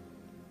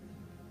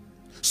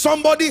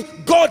 Somebody,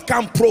 God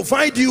can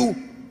provide you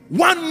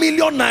 1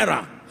 million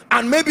naira,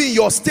 and maybe in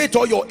your state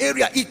or your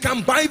area, it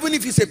can buy, even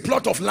if it's a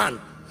plot of land,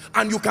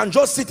 and you can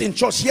just sit in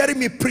church hearing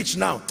me preach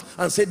now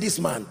and say, this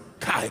man,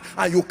 Kai,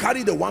 and you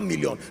carry the 1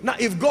 million. Now,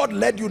 if God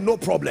led you, no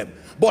problem.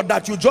 But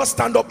that you just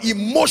stand up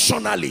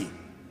emotionally.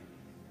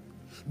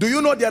 Do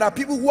you know there are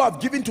people who have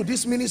given to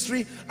this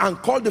ministry and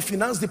called the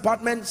finance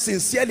department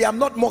sincerely? I'm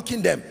not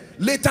mocking them.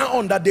 Later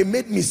on that they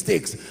made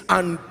mistakes,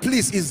 and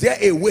please, is there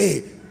a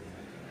way?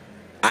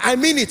 I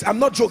mean it, I'm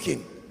not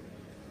joking.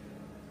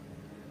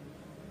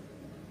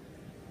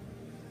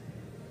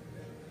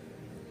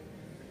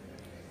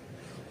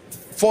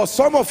 For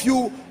some of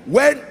you,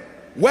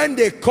 when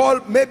they call,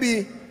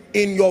 maybe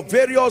in your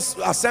various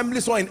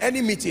assemblies or in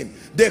any meeting,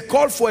 they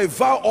call for a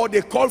vow or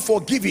they call for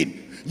giving,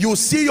 you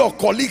see your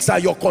colleagues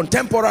and your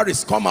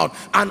contemporaries come out,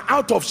 and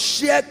out of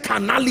sheer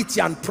carnality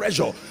and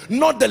pressure,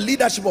 not the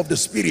leadership of the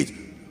Spirit.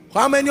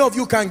 How many of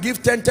you can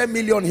give 10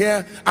 million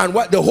here, and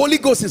what the Holy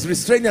Ghost is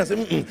restraining us?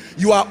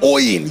 You are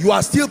owing, you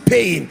are still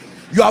paying,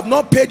 you have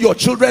not paid your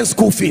children's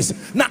school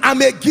fees. Now,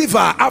 I'm a giver,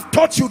 I've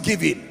taught you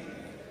giving.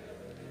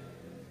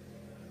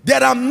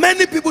 There are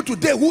many people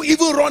today who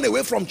even run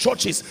away from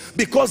churches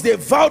because they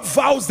vowed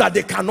vows that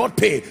they cannot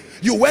pay.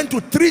 You went to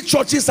 3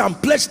 churches and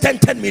pledged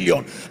 10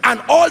 million,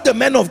 and all the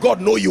men of God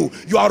know you.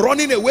 You are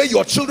running away,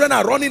 your children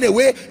are running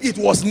away. It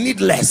was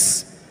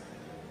needless.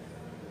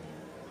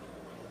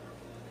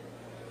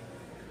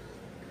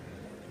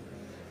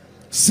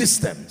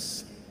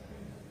 Systems.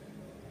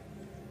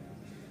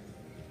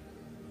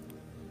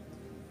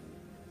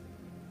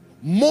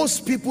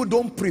 Most people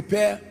don't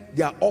prepare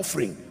their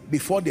offering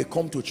before they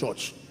come to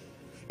church.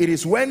 It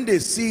is when they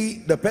see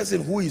the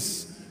person who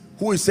is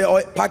say,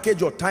 oh, package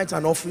your tithes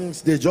and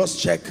offerings, they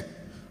just check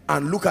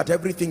and look at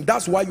everything.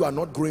 That's why you are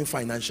not growing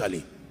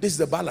financially. This is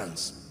the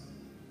balance.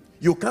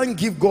 You can't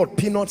give God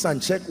peanuts and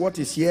check what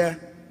is here.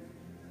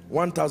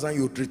 1,000,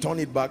 you return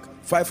it back.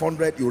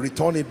 500, you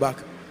return it back.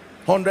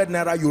 100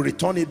 naira, you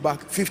return it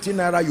back. 50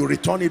 naira, you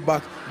return it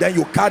back. Then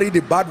you carry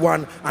the bad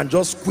one and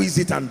just squeeze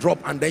it and drop,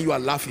 and then you are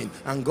laughing.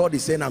 And God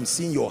is saying, I'm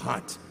seeing your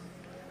heart.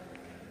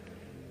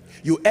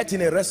 You ate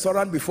in a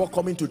restaurant before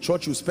coming to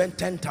church, you spent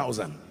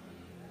 10,000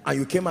 and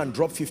you came and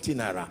dropped 50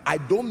 naira. I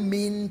don't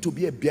mean to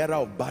be a bearer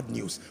of bad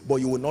news, but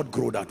you will not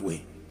grow that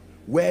way.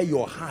 Where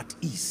your heart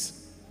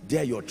is,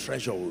 there your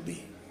treasure will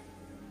be.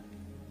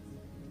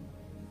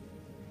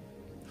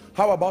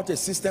 How about a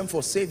system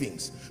for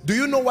savings? Do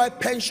you know why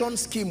pension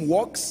scheme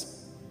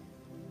works?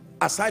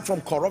 Aside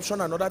from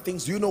corruption and other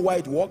things, do you know why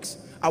it works?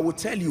 I will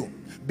tell you.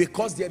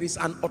 Because there is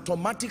an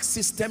automatic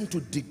system to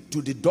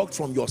deduct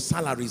from your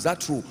salary. Is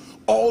that true?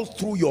 All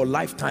through your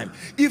lifetime.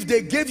 If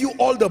they gave you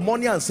all the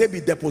money and say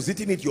be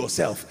depositing it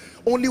yourself,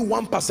 only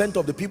 1%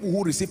 of the people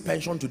who receive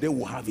pension today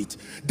will have it.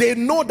 They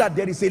know that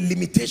there is a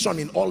limitation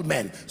in all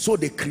men, so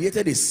they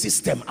created a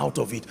system out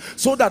of it,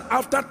 so that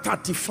after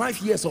 35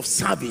 years of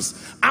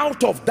service,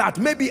 out of that,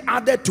 maybe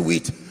added to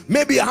it,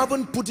 maybe you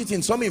haven't put it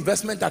in some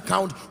investment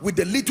account, with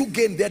the little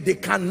gain there, they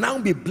can now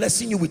be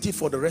blessing you with it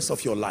for the rest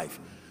of your life.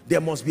 There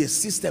must be a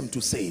system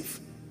to save.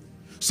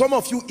 Some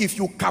of you, if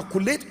you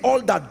calculate all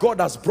that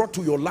God has brought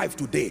to your life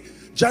today,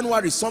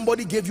 January,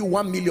 somebody gave you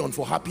 1 million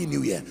for Happy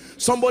New Year.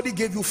 Somebody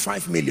gave you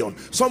 5 million.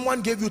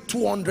 Someone gave you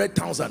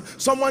 200,000.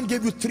 Someone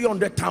gave you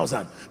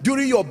 300,000.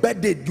 During your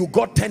birthday, you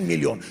got 10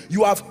 million.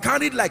 You have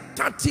carried like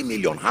 30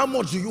 million. How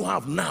much do you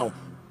have now?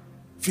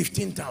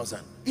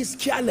 15,000. It's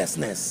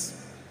carelessness.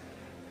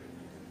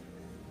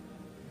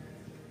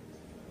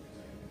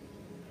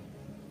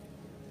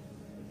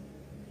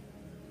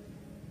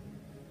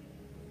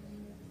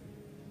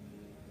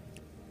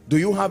 Do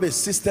you have a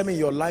system in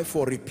your life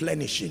for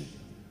replenishing?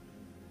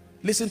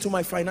 Listen to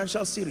my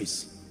financial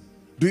series.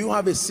 Do you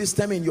have a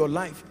system in your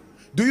life?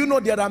 Do you know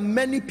there are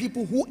many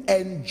people who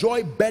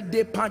enjoy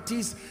birthday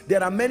parties?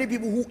 There are many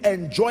people who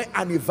enjoy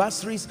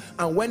anniversaries,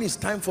 and when it's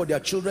time for their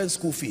children's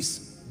school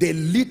fees, they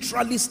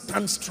literally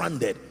stand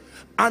stranded.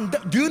 And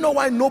do you know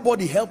why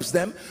nobody helps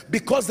them?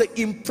 Because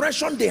the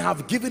impression they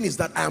have given is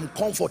that I am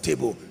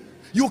comfortable.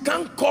 You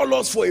can't call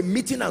us for a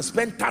meeting and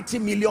spend 30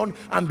 million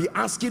and be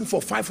asking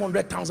for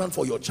 500,000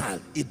 for your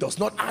child. It does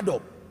not add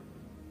up.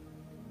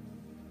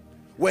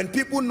 When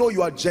people know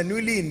you are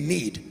genuinely in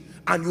need,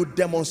 and you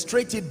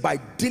demonstrate it by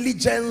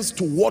diligence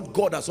to what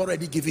God has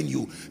already given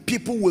you,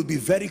 people will be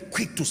very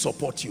quick to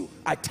support you.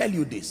 I tell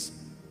you this.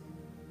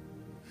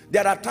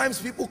 There are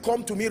times people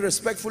come to me,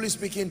 respectfully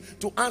speaking,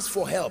 to ask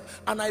for help,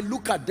 and I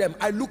look at them,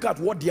 I look at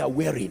what they are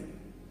wearing.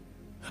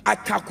 I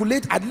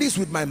calculate, at least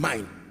with my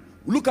mind,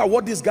 look at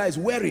what this guy is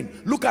wearing,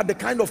 look at the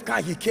kind of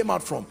car he came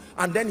out from,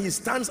 and then he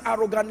stands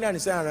arrogantly and he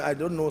says, I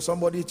don't know,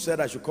 somebody said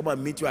I should come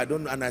and meet you, I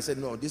don't know. And I said,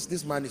 no,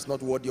 this man is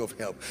not worthy of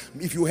help.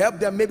 If you help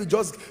them, maybe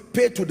just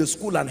pay to the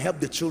school and help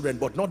the children,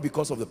 but not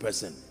because of the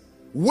person.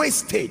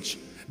 Wastage.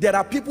 There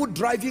are people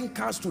driving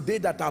cars today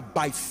that are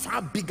by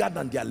far bigger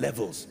than their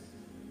levels.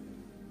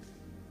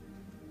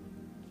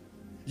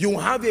 You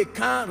have a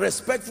car,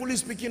 respectfully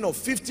speaking, of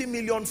 50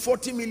 million,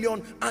 40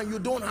 million, and you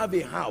don't have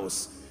a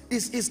house.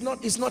 It's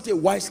not a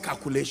wise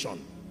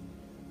calculation.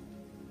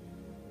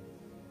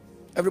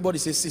 Everybody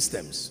say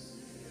systems.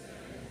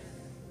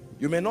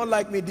 You may not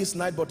like me this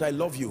night, but I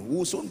love you. We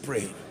will soon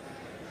pray.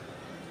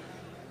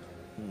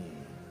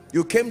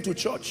 You came to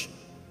church.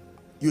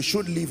 You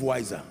should live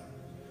wiser.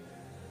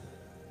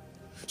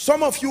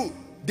 Some of you,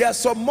 there's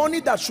some money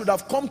that should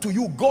have come to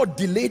you. God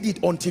delayed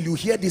it until you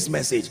hear this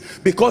message.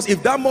 Because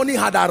if that money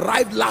had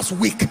arrived last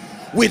week,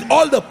 with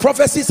all the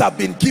prophecies I've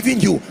been giving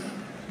you,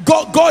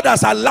 God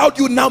has allowed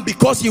you now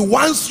because he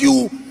wants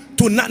you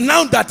to,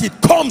 now that it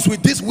comes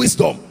with this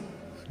wisdom.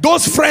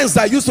 Those friends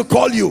that used to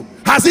call you,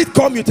 has it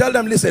come? You tell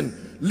them, listen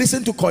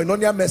to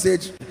Koinonia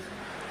Message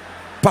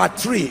part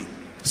 3,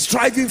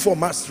 striving for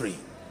mastery.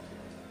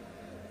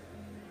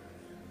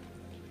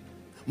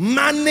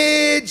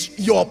 Manage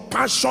your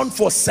passion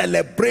for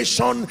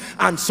celebration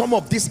and some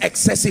of these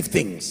excessive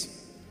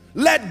things.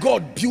 Let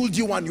God build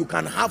you, and you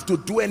can have to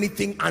do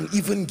anything and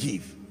even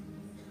give.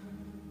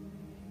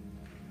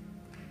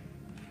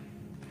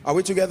 Are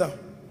we together?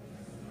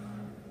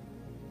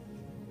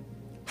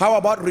 How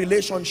about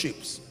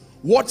relationships?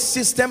 What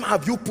system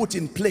have you put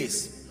in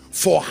place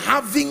for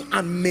having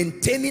and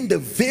maintaining the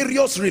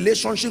various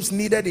relationships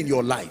needed in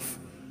your life?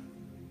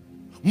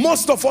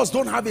 Most of us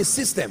don't have a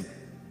system.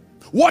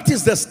 What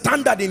is the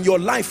standard in your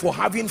life for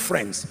having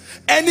friends?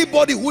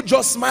 Anybody who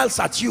just smiles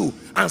at you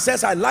and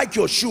says, I like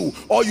your shoe,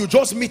 or you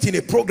just meet in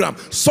a program,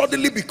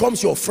 suddenly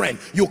becomes your friend.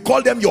 You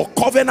call them your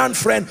covenant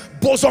friend,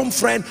 bosom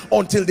friend,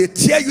 until they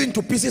tear you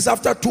into pieces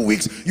after 2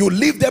 weeks. You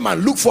leave them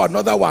and look for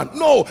another one.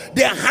 No,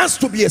 there has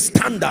to be a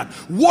standard.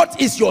 What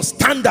is your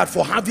standard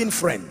for having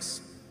friends?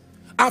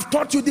 I've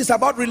taught you this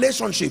about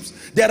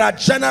relationships. There are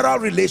general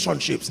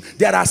relationships,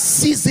 there are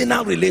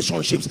seasonal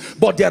relationships,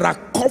 but there are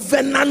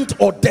covenant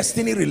or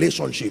destiny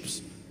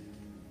relationships.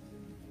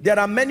 There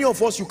are many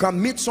of us, you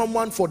can meet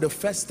someone for the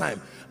first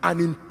time, and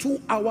in 2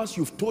 hours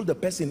you've told the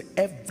person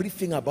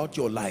everything about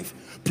your life,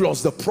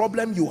 plus the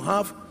problem you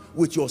have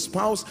with your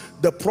spouse,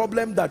 the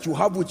problem that you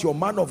have with your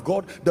man of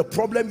God, the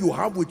problem you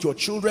have with your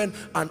children,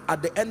 and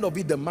at the end of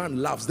it the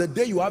man laughs. The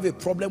day you have a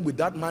problem with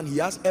that man, he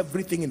has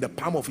everything in the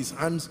palm of his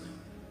hands.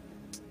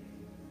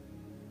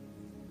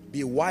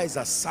 Be wise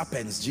as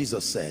serpents,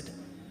 Jesus said,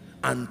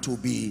 and to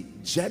be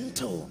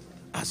gentle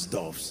as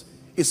doves.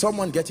 Is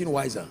someone getting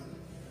wiser?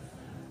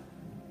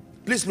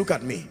 Please look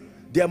at me.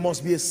 There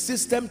must be a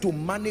system to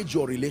manage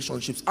your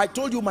relationships. I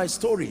told you my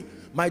story.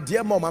 My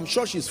dear mom, I'm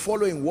sure she's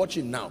following,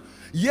 watching now.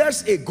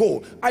 Years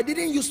ago, I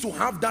didn't used to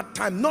have that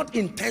time, not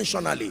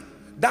intentionally.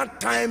 That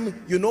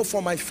time, you know,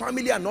 for my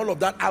family and all of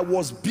that, I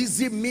was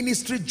busy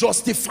ministry,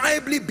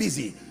 justifiably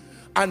busy.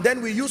 And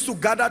then we used to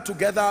gather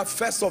together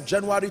 1st of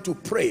January to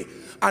pray.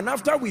 And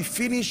after we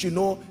finished, you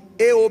know,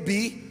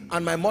 AOB,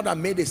 and my mother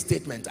made a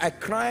statement. I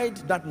cried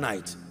that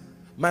night.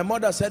 My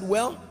mother said,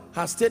 well,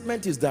 her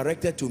statement is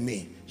directed to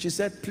me. She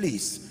said,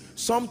 please,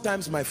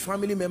 sometimes my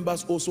family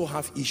members also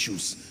have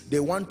issues. They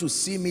want to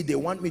see me, they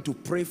want me to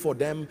pray for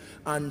them,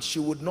 and she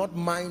would not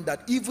mind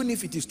that, even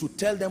if it is to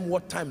tell them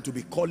what time to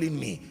be calling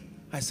me.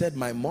 I said,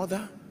 my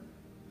mother,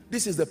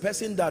 this is the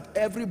person that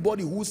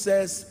everybody who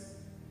says,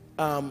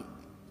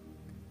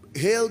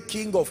 Hail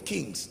King of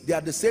Kings, they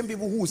are the same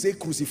people who will say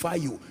crucify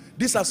you.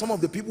 These are some of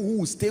the people who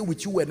will stay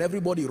with you when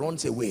everybody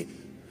runs away.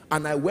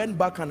 And I went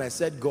back and I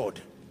said, God,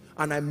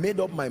 and I made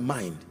up my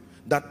mind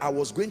that I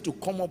was going to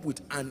come up with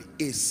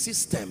a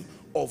system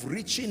of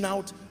reaching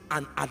out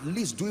and at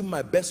least doing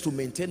my best to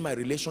maintain my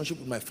relationship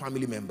with my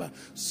family member.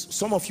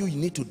 Some of you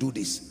need to do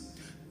this.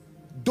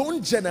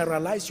 Don't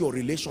generalize your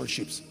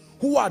relationships.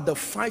 Who are the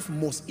 5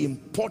 most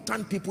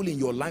important people in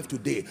your life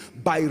today?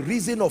 By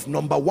reason of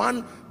number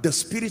 1, the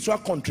spiritual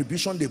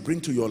contribution they bring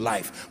to your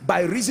life.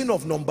 By reason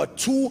of number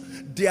 2,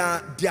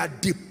 their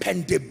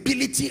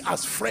dependability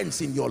as friends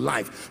in your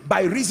life.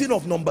 By reason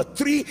of number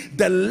 3,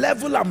 the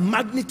level and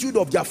magnitude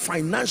of their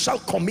financial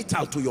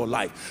committal to your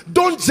life.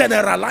 Don't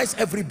generalize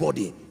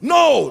everybody.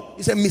 No,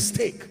 it's a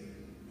mistake.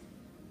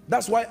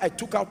 That's why I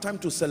took out time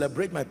to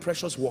celebrate my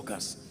precious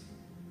workers.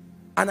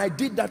 And I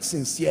did that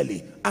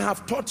sincerely. I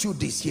have taught you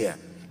this here.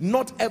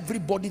 Not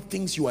everybody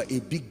thinks you are a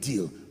big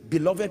deal.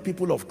 Beloved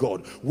people of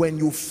God, when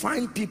you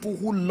find people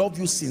who love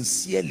you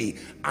sincerely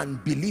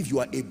and believe you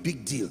are a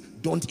big deal,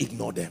 don't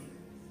ignore them.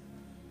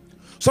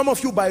 Some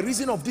of you, by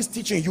reason of this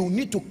teaching, you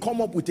need to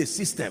come up with a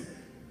system.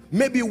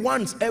 Maybe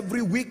once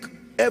every week,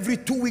 every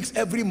 2 weeks,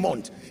 every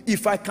month.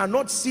 If I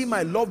cannot see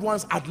my loved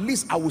ones, at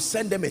least I will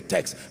send them a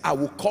text. I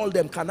will call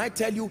them. Can I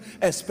tell you,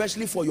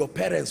 especially for your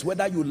parents,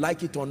 whether you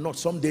like it or not,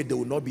 someday they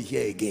will not be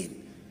here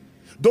again.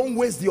 Don't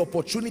waste the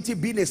opportunity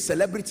being a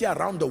celebrity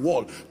around the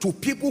world to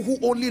people who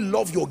only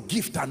love your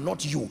gift and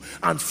not you,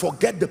 and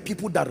forget the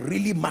people that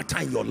really matter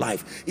in your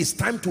life. It's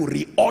time to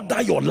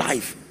reorder your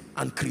life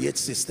and create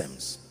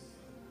systems.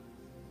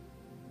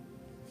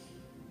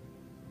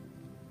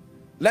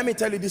 Let me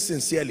tell you this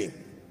sincerely.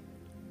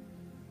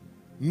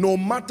 No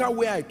matter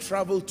where I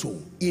travel to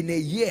in a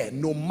year,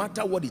 no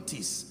matter what it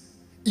is,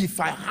 if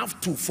I have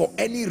to, for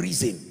any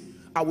reason,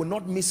 I will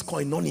not miss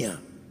koinonia.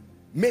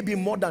 Maybe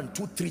more than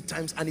 2-3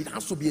 times, and it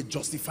has to be a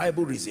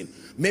justifiable reason.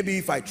 Maybe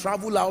if I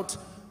travel out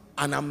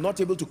and I'm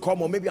not able to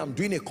come, or maybe I'm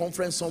doing a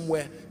conference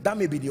somewhere, that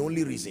may be the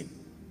only reason.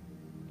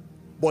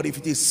 But if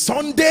it is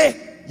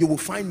Sunday, you will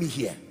find me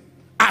here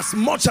as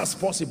much as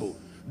possible.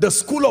 The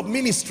school of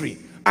ministry,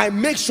 I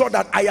make sure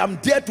that I am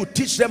there to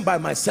teach them by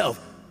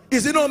myself.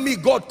 Is it not me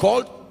God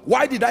called?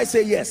 Why did I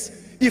say yes?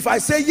 If I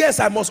say yes,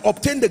 I must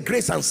obtain the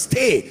grace and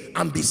stay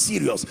and be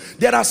serious.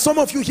 There are some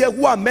of you here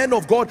who are men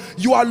of God.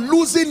 You are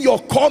losing your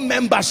core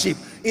membership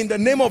in the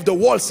name of the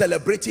world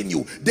celebrating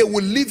you. They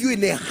will leave you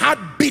in a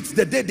heartbeat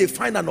the day they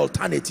find an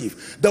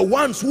alternative. The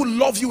ones who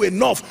love you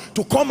enough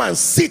to come and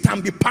sit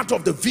and be part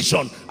of the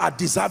vision are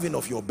deserving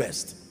of your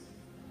best.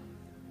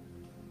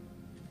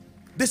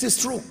 This is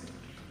true.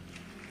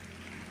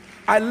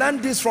 I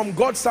learned this from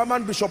God's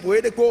servant Bishop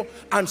Oedeko,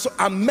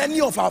 and many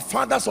of our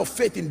fathers of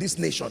faith in this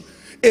nation.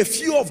 A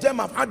few of them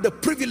have had the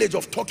privilege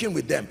of talking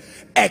with them.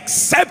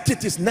 Except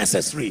it is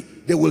necessary,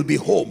 they will be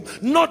home.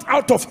 Not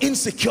out of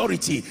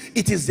insecurity.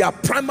 It is their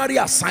primary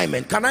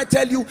assignment. Can I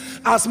tell you,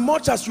 as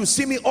much as you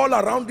see me all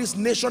around this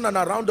nation and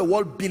around the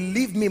world,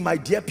 believe me, my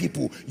dear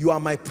people, you are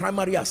my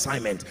primary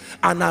assignment.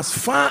 And as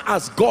far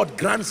as God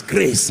grants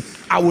grace,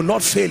 I will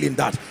not fail in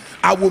that.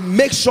 I will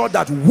make sure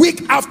that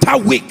week after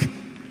week,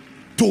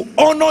 to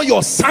honor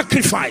your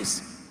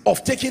sacrifice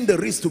of taking the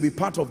risk to be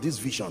part of this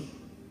vision.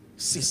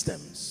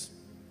 Systems.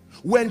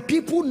 When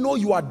people know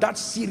you are that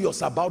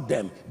serious about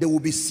them, they will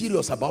be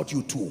serious about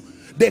you too.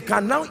 They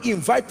can now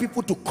invite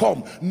people to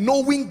come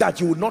knowing that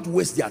you will not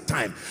waste their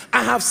time.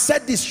 I have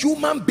said this,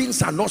 human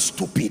beings are not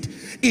stupid.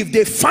 If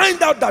they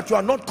find out that you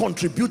are not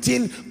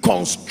contributing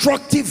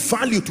constructive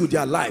value to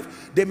their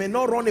life, they may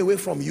not run away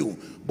from you,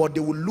 but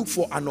they will look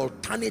for an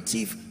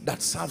alternative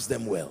that serves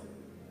them well.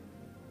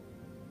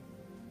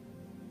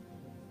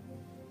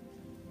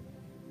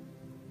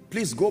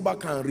 Please go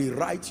back and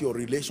rewrite your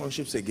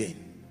relationships again.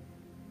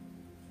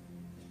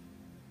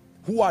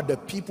 Who are the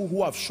people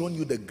who have shown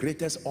you the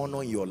greatest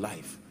honor in your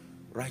life?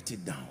 Write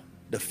it down.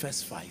 The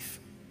first 5.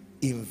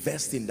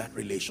 Invest in that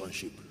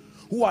relationship.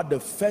 Who are the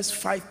first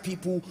 5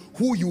 people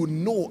who you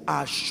know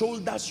are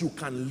shoulders you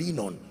can lean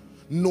on?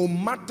 No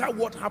matter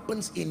what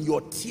happens in your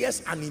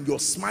tears and in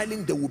your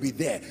smiling, they will be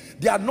there.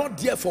 They are not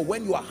there for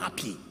when you are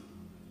happy.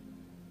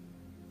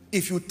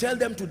 If you tell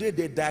them today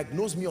they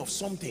diagnose me of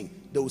something,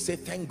 they will say,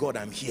 thank God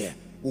I'm here.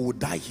 We will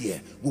die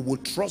here. We will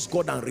trust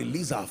God and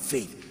release our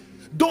faith.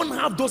 Don't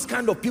have those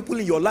kind of people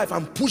in your life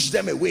and push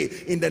them away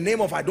in the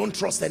name of I don't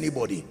trust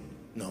anybody.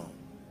 No.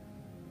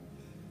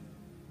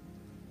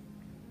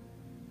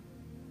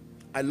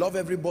 I love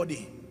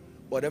everybody,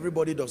 but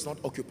everybody does not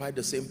occupy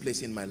the same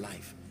place in my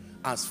life.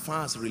 As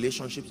far as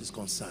relationships is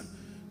concerned,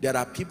 there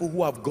are people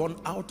who have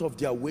gone out of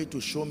their way to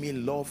show me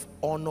love,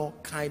 honor,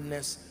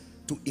 kindness,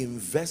 to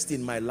invest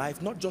in my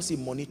life, not just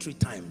in monetary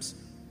times.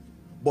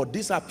 But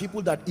these are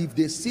people that if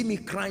they see me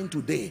crying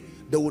today,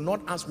 they will not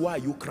ask, why are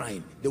you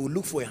crying? They will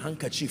look for a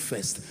handkerchief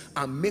first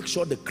and make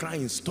sure the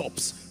crying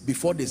stops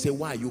before they say,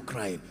 why are you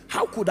crying?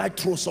 How could I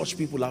throw such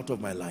people out of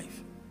my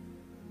life?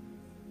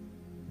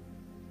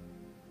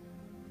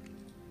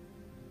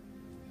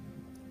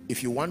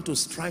 If you want to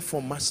strive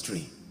for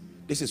mastery,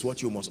 this is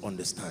what you must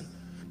understand.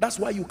 That's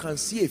why you can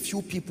see a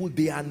few people,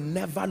 they are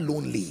never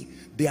lonely.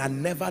 They are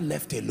never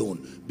left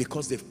alone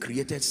because they've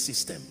created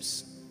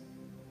systems.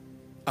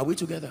 Are we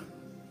together?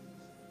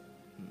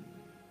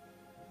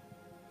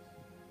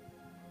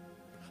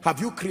 Have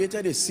you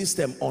created a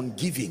system on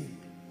giving?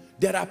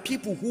 There are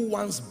people who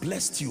once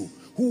blessed you,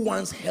 who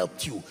once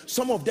helped you.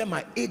 Some of them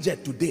are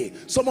aged today.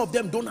 Some of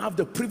them don't have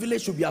the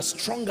privilege to be as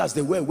strong as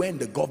they were when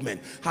the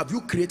government. Have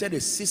you created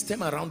a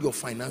system around your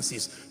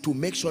finances to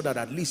make sure that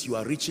at least you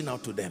are reaching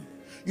out to them?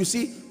 You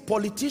see,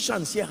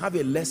 politicians here have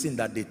a lesson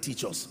that they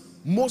teach us.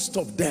 Most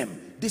of them,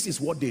 this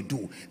is what they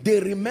do. They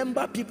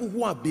remember people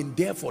who have been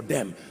there for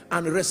them,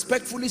 and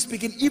respectfully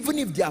speaking, even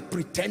if they are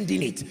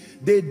pretending it,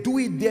 they do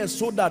it there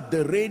so that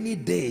the rainy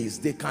days,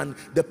 the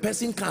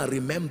person can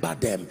remember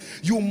them.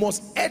 You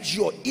must edge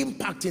your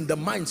impact in the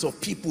minds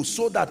of people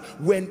so that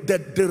when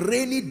the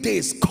rainy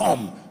days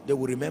come, they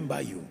will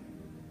remember you.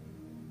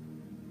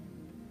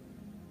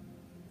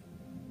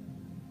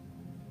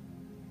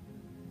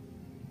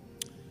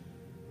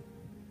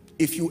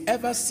 If you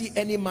ever see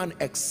any man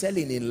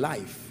excelling in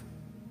life,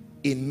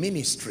 in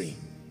ministry,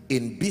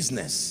 in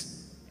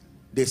business,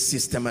 they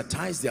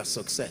systematize their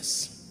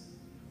success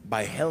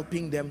by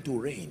helping them to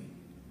reign,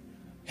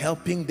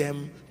 helping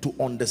them to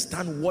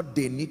understand what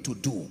they need to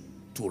do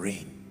to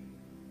reign.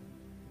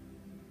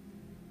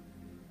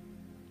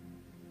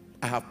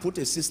 I have put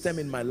a system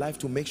in my life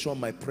to make sure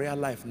my prayer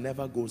life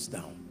never goes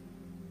down.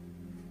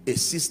 A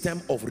system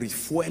of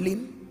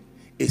refueling,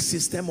 a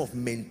system of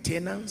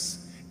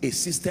maintenance, a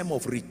system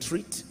of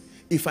retreat.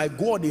 If I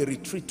go on a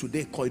retreat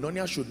today,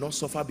 Koinonia should not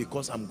suffer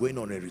because I'm going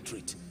on a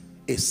retreat.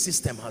 A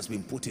system has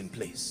been put in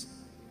place.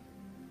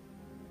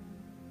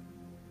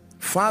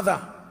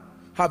 Father,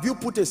 have you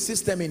put a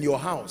system in your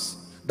house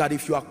that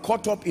if you are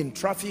caught up in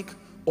traffic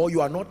or you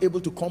are not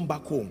able to come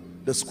back home,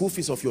 the school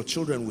fees of your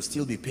children will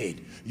still be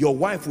paid, your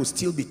wife will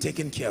still be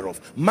taken care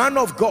of? Man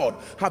of God,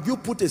 have you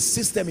put a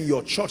system in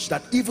your church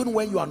that even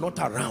when you are not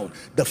around,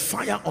 the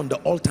fire on the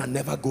altar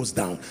never goes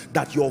down,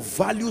 that your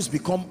values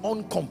become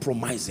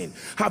uncompromising?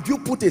 Have you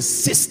put a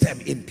system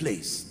in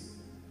place?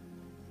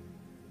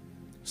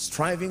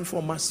 Striving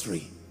for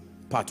mastery,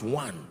 part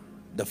 1,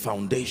 the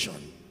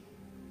foundation.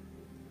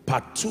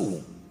 Part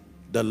 2,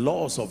 the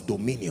laws of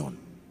dominion.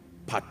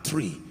 Part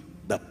 3,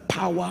 the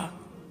power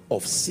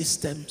of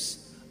systems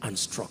and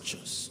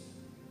structures.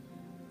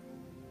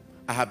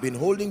 I have been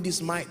holding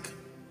this mic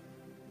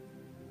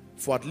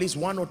for at least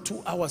 1 or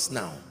 2 hours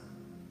now,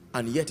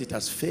 and yet it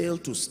has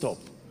failed to stop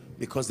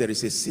because there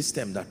is a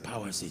system that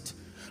powers it.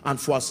 And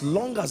for as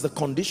long as the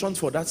conditions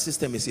for that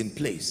system is in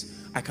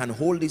place, I can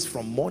hold this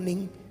from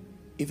morning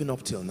even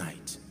up till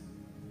night.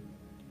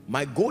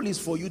 My goal is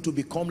for you to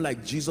become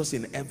like Jesus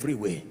in every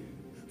way.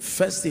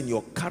 First in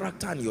your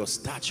character and your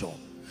stature,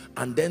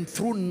 and then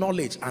through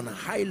knowledge and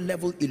high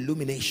level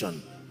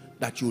illumination,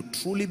 that you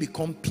truly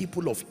become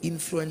people of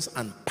influence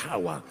and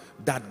power,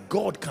 that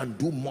God can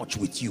do much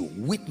with you.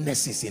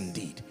 Witnesses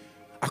indeed.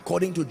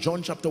 According to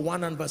John chapter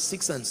 1 and verse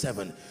 6 and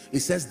 7, it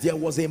says there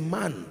was a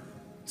man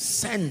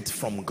sent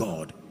from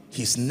God.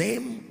 His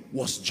name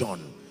was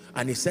John.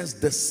 And it says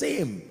the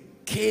same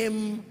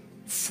came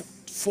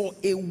for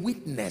a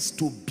witness,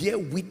 to bear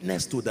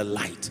witness to the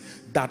light,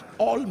 that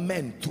all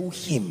men through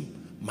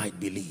him might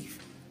believe.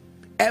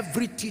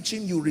 Every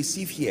teaching you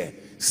receive here,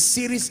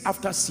 series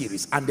after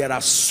series, and there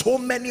are so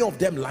many of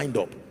them lined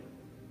up.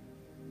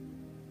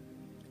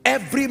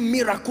 Every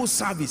miracle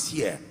service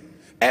here,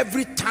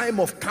 every time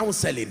of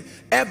counseling,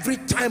 every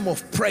time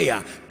of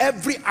prayer,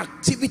 every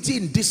activity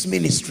in this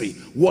ministry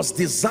was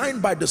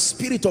designed by the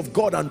Spirit of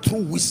God and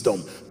through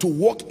wisdom to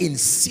work in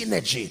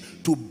synergy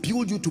to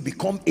build you to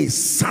become a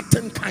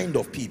certain kind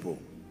of people.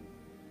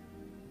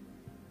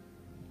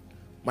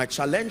 My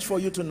challenge for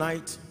you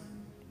tonight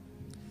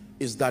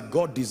is that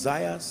God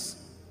desires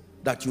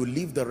that you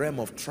leave the realm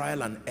of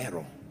trial and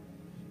error.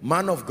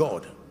 Man of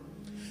God,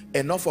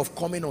 enough of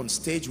coming on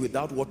stage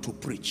without what to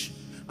preach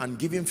and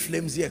giving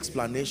flimsy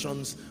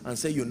explanations and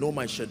say, you know,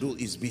 my schedule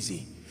is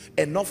busy.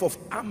 Enough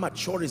of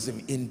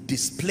amateurism in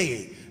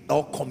display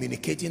or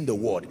communicating the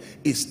word.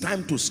 It's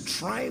time to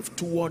strive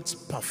towards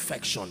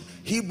perfection.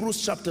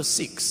 Hebrews chapter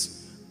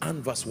 6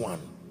 and verse 1,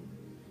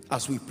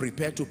 as we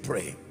prepare to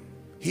pray.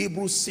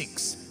 Hebrews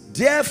 6,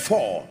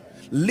 therefore,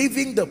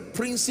 living the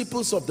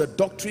principles of the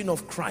doctrine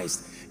of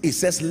Christ, it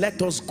says,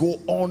 let us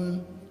go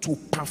on to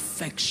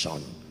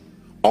perfection.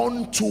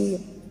 Unto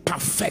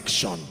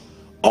perfection.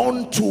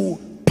 Unto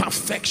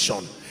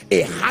perfection.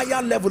 A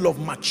higher level of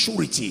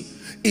maturity.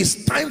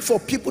 It's time for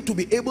people to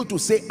be able to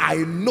say, I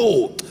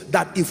know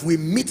that if we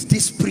meet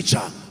this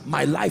preacher,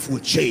 my life will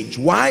change.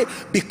 Why?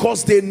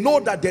 Because they know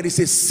that there is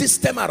a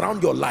system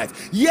around your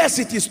life. Yes,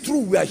 it is true,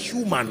 we are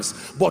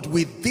humans, but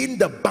within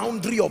the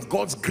boundary of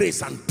God's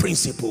grace and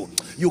principle,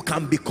 you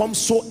can become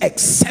so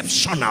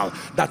exceptional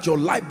that your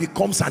life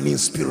becomes an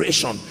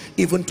inspiration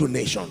even to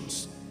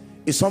nations.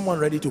 Is someone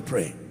ready to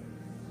pray?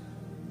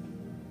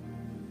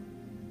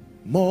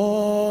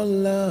 More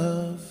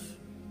love,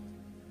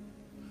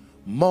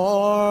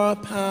 more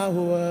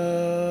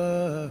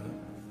power,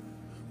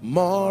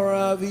 more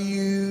of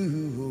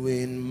you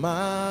in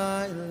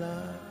my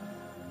life.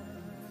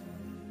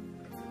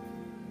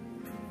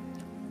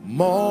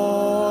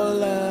 More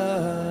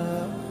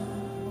love,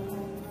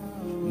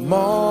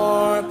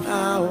 more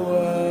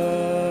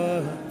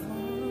power,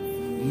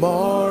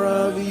 more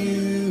of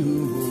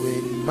you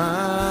in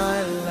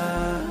my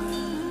life.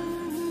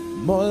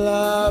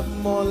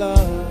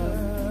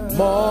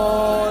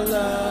 more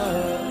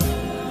love,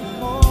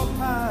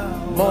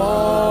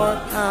 more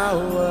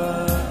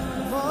power,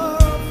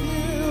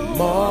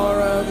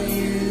 more of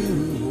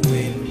you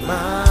in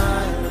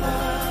my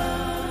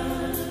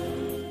life.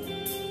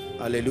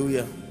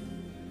 Hallelujah.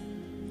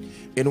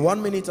 In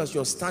 1 minute, as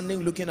you're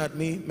standing looking at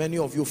me, many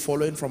of you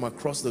following from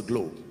across the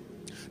globe,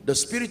 the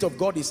Spirit of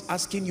God is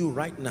asking you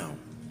right now,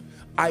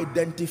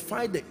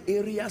 identify the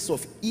areas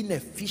of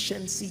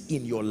inefficiency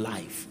in your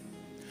life.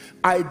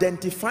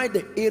 Identify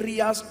the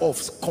areas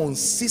of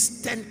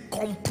consistent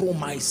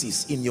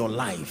compromises in your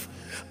life.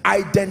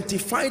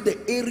 Identify the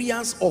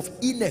areas of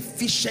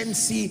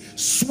inefficiency,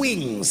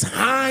 swings,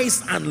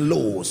 highs and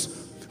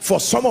lows. For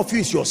some of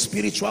you, it's your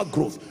spiritual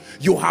growth.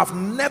 You have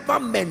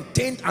never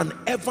maintained an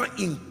ever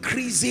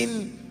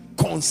increasing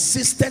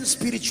consistent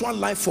spiritual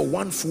life for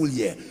 1 full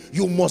year.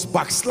 You must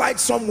backslide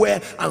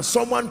somewhere and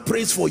someone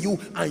prays for you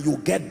and you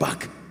get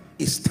back.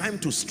 It's time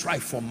to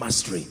strive for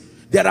mastery.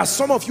 There are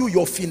some of you,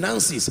 your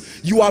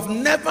finances, you have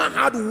never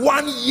had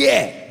 1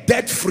 year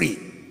debt free,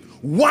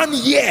 1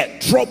 year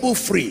trouble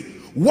free,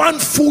 1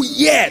 full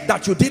year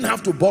that you didn't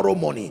have to borrow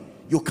money.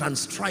 You can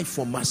strive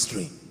for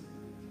mastery.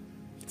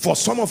 For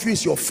some of you,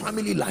 it's your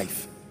family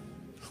life.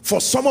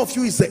 For some of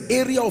you, it's the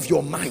area of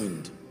your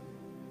mind.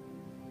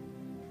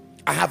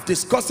 I have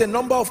discussed a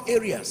number of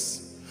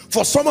areas.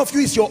 For some of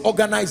you, it's your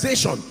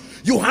organization.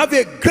 You have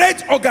a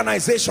great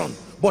organization,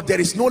 but there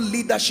is no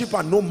leadership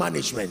and no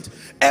management.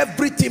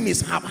 Everything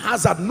is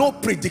haphazard, no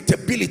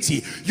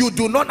predictability. You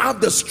do not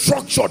have the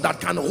structure that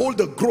can hold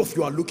the growth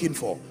you are looking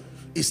for.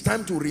 It's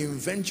time to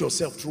reinvent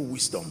yourself through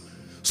wisdom.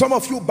 Some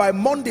of you, by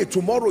Monday,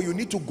 tomorrow, you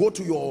need to go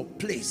to your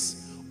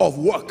place of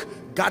work.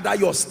 Gather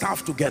your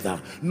staff together.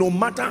 No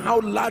matter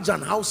how large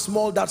and how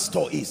small that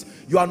store is,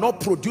 you are not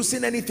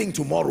producing anything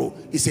tomorrow.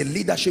 It's a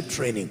leadership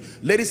training.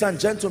 Ladies and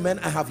gentlemen,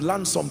 I have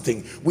learned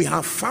something. We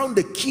have found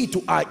the key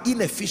to our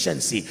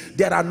inefficiency.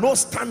 There are no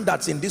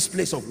standards in this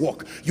place of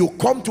work. You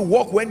come to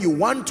work when you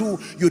want to.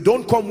 You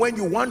don't come when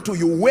you want to.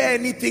 You wear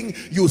anything.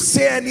 You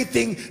say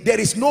anything. There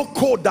is no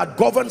code that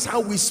governs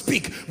how we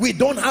speak. We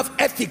don't have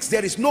ethics.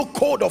 There is no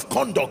code of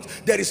conduct.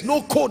 There is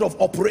no code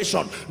of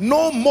operation.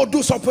 No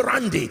modus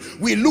operandi.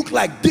 We look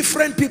like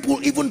different people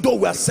even though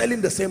we are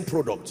selling the same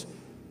product.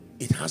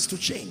 It has to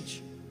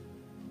change.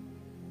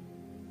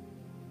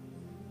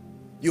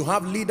 You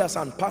have leaders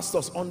and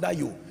pastors under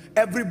you.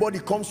 Everybody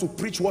comes to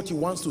preach what he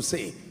wants to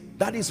say.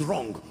 That is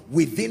wrong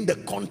within the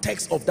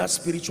context of that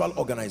spiritual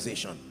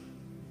organization.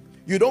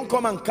 You don't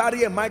come and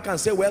carry a mic and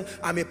say, well,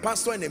 I'm a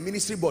pastor in a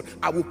ministry, but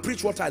I will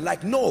preach what I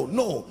like. No,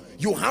 no.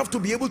 You have to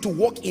be able to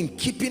walk in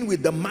keeping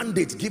with the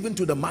mandate given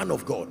to the man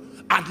of God.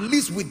 At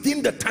least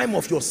within the time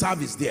of your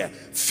service there,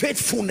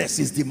 faithfulness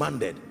is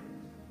demanded.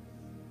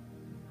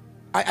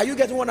 Are you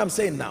getting what I'm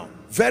saying now?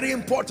 Very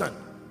important.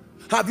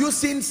 Have you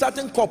seen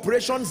certain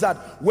corporations that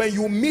when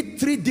you meet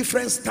 3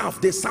 different staff,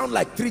 they sound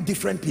like 3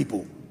 different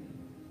people?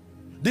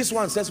 This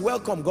one says,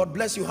 welcome, God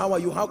bless you, how are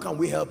you, how can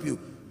we help you?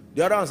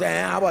 The other one says,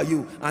 hey, how are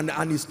you?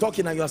 And he's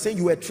talking and you are saying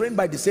you were trained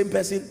by the same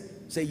person.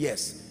 Say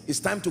yes.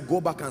 It's time to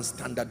go back and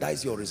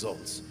standardize your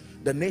results.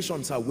 The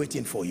nations are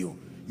waiting for you.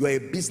 You are a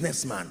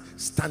businessman,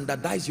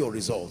 standardize your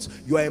results.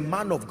 You are a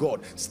man of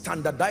God,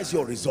 standardize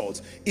your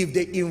results. If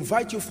they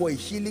invite you for a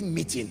healing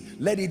meeting,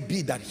 let it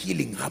be that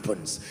healing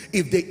happens.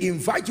 If they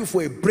invite you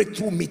for a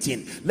breakthrough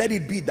meeting, let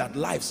it be that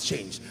lives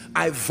change.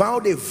 I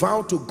vowed a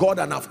vow to God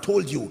and I've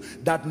told you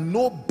that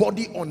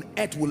nobody on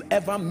earth will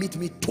ever meet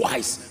me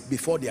twice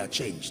before they are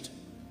changed.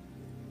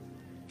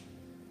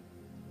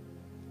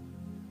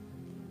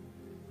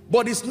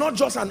 But it's not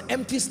just an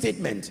empty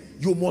statement.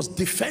 You must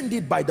defend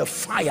it by the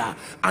fire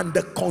and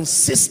the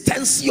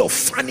consistency of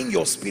fanning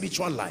your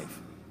spiritual life.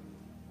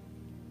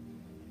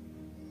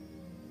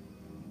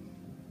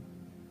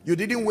 You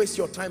didn't waste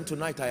your time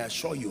tonight, I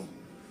assure you.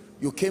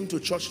 You came to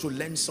church to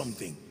learn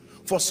something.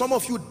 For some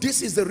of you,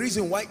 this is the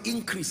reason why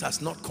increase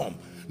has not come.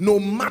 No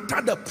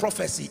matter the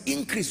prophecy,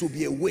 increase will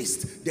be a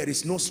waste. There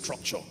is no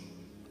structure.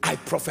 I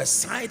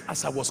prophesied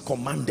as I was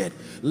commanded.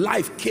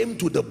 Life came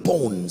to the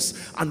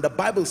bones, and the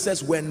Bible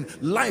says when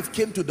life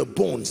came to the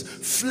bones,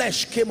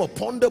 flesh came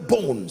upon the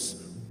bones,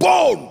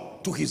 bone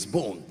to his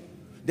bone.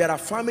 There are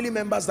family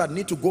members that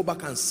need to go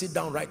back and sit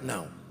down right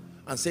now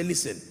and say,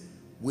 listen,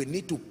 we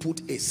need to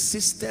put a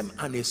system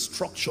and a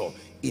structure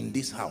in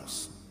this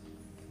house.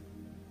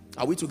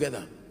 Are we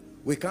together?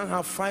 We can't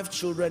have 5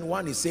 children.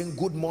 One is saying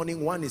good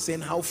morning, one is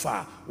saying how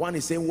far, one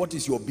is saying what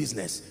is your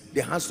business.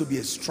 There has to be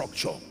a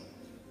structure.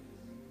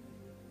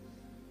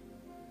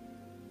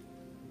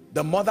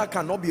 The mother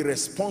cannot be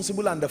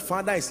responsible and the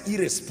father is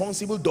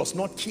irresponsible, does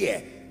not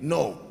care.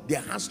 No,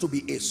 there has to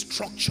be a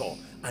structure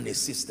and a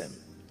system.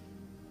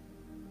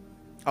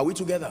 Are we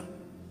together?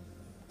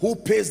 Who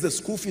pays the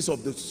school fees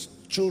of the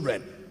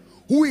children?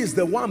 Who is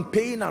the one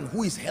paying and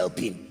who is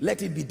helping?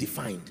 Let it be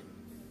defined.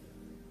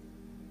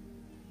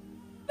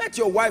 Let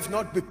your wife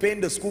not be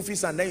paying the school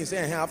fees and then you say,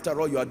 hey, after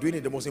all, you are doing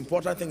it. The most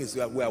important thing is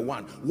we are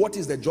one. What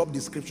is the job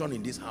description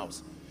in this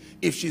house?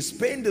 If she's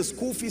paying the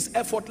school fees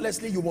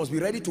effortlessly, you must be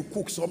ready to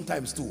cook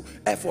sometimes too,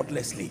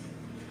 effortlessly.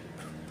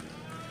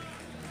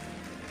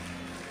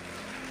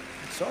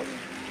 Sorry.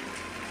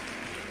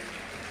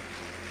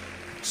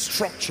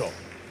 Structure.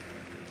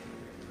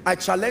 I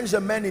challenge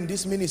the men in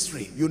this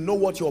ministry. You know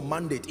what your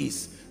mandate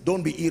is.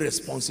 Don't be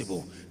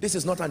irresponsible. This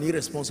is not an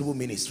irresponsible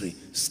ministry.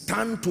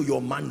 Stand to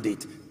your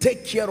mandate.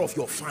 Take care of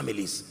your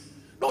families.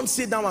 Don't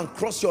sit down and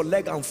cross your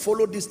leg and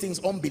follow these things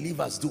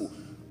unbelievers do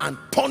and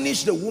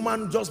punish the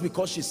woman just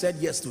because she said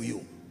yes to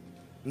you.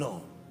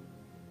 No.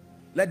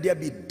 Let there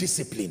be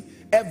discipline.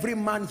 Every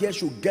man here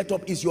should get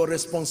up. It's your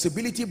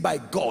responsibility by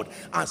God,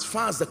 as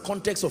far as the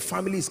context of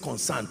family is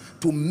concerned,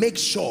 to make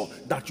sure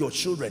that your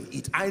children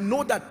eat. I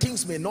know that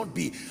things may not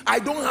be. I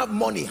don't have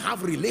money.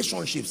 Have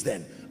relationships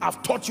then.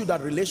 I've taught you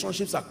that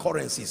relationships are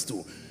currencies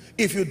too.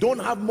 If you don't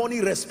have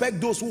money,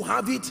 respect those who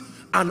have it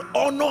and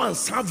honor and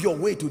serve your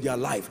way to their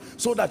life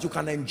so that you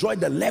can enjoy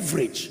the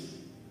leverage.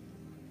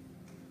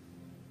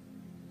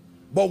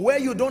 But where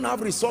you don't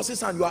have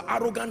resources and you are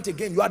arrogant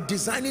again, you are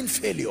designing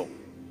failure.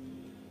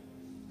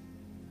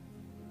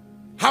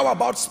 How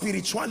about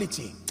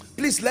spirituality?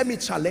 Please let me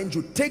challenge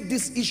you. Take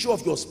this issue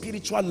of your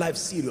spiritual life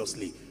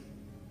seriously.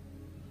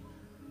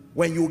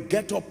 When you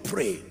get up,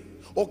 pray.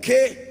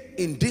 Okay,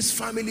 in this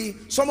family,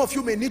 some of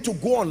you may need to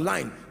go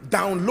online,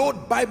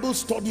 download Bible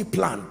study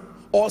plan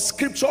or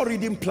scripture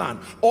reading plan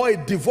or a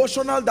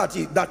devotional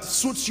that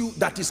suits you,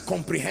 that is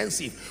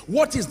comprehensive.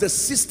 What is the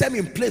system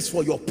in place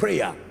for your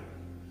prayer?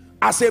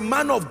 As a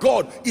man of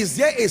God, is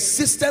there a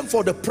system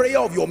for the prayer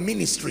of your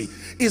ministry?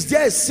 Is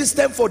there a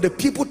system for the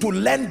people to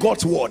learn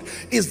God's word?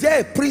 Is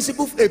there a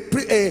principle,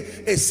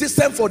 a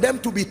system for them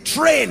to be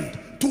trained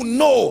to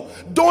know?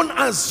 Don't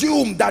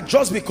assume that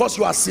just because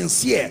you are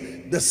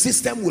sincere, the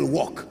system will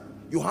work.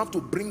 You have to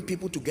bring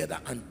people together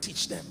and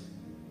teach them.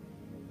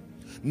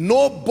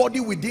 Nobody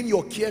within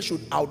your care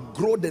should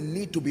outgrow the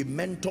need to be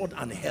mentored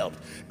and helped.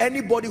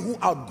 Anybody who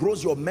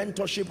outgrows your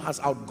mentorship has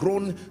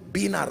outgrown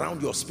being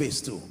around your space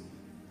too.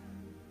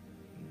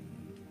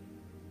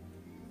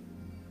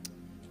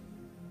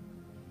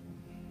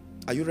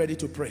 Are you ready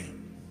to pray?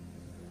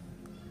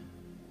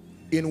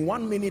 In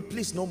 1 minute,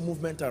 please, no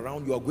movement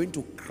around. You are going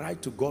to cry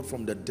to God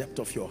from the depth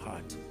of your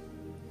heart.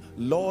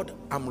 Lord,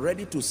 I'm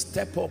ready to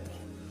step up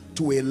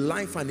to a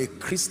life and a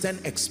Christian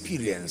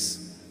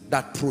experience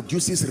that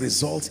produces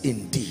results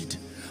indeed.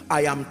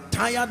 I am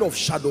tired of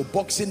shadow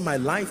boxing my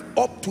life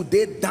up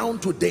today, down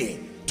today,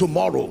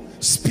 tomorrow,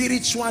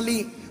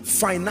 spiritually,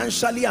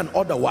 financially and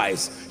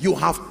otherwise. You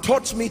have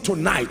taught me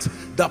tonight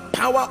the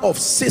power of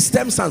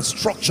systems and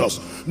structures.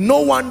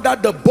 No wonder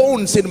the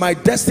bones in my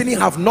destiny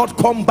have not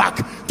come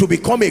back to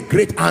become a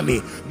great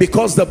army,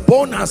 because the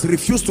bone has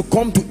refused to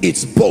come to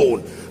its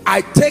bone.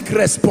 I take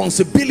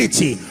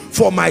responsibility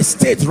for my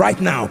state right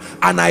now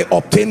and I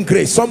obtain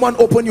grace. Someone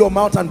open your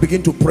mouth and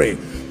begin to pray.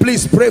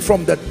 Please pray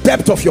from the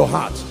depth of your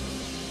heart.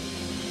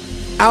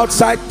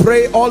 Outside,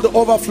 pray. All the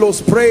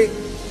overflows, pray.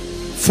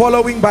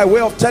 Following by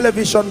way of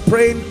television,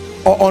 praying,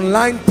 or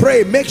online,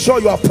 pray. Make sure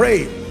you are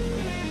praying.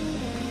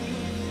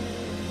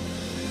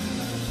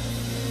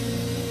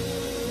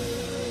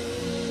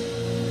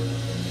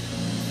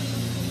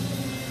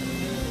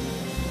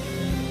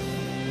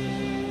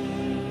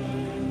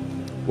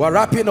 We're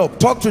wrapping up.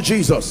 Talk to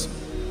Jesus.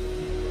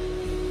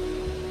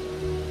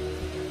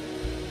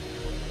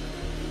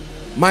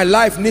 My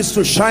life needs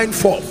to shine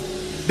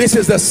forth. This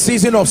is the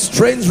season of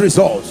strange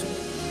results.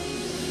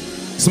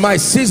 It's my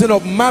season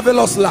of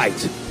marvelous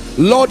light.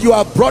 Lord, you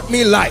have brought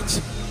me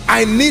light.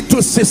 I need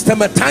to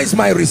systematize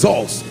my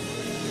results,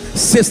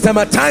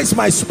 systematize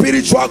my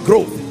spiritual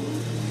growth,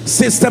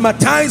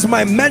 systematize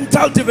my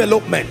mental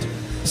development,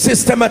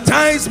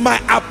 systematize my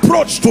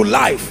approach to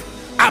life,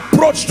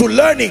 approach to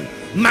learning,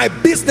 my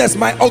business,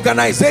 my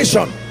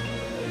organization,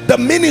 the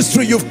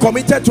ministry you've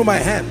committed to my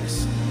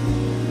hands.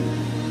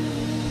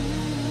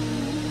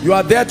 You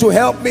are there to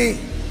help me,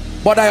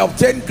 but I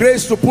obtain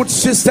grace to put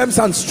systems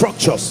and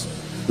structures,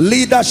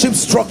 leadership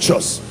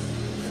structures,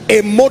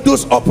 a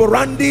modus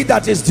operandi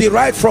that is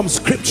derived from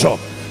scripture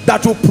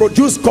that will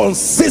produce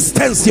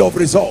consistency of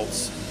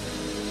results.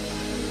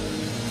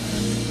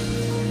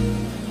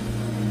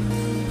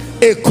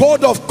 A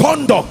code of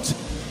conduct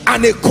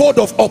and a code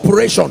of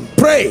operation.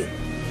 Pray.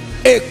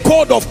 A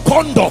code of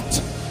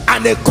conduct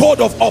and a code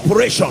of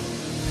operation.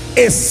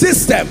 A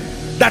system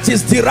that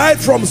is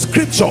derived from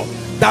scripture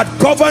that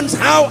governs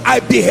how I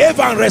behave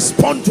and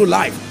respond to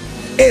life.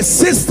 A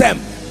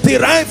system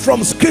derived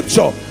from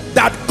scripture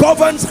that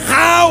governs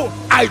how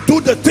I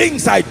do the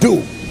things I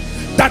do,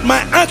 that my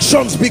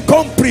actions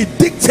become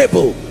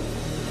predictable.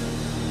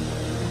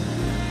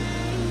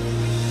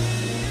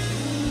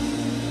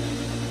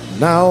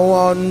 Now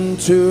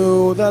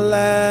unto the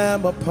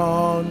Lamb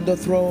upon the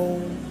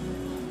throne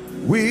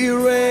we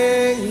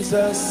raise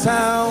a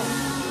sound,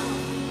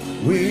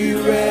 we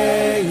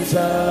raise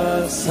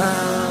a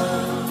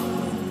sound,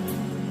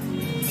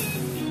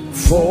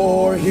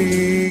 for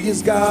he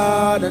is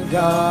God and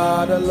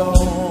God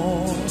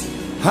alone.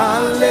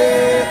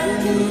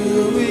 Hallelujah,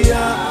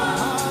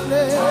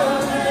 hallelujah.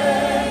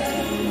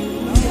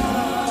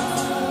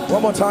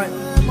 One more time.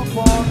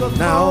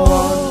 Now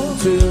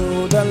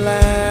unto the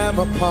Lamb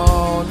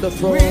upon the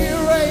throne we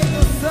raise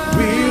a sound,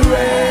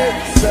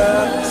 raise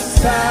a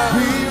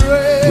sound.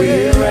 We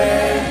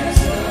raise.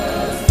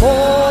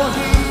 For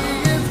he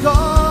is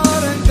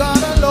God and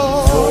God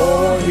alone.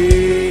 For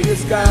he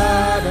is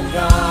God and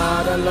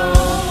God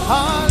alone.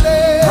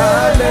 Hallelujah.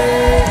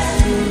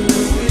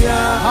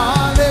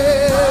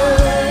 Hallelujah.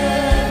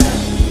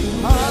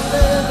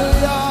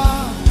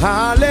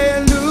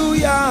 Hallelujah.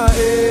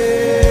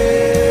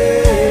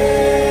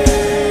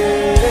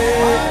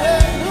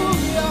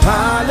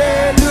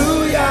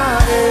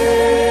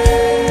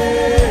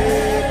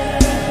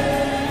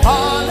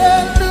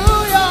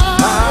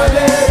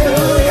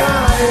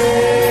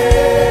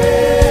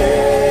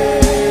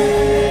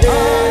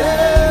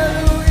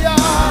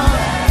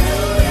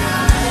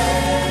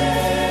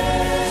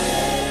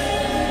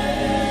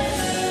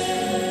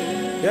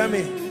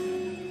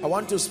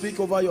 To speak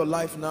over your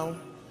life now,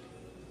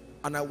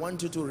 and I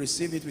want you to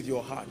receive it with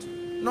your heart,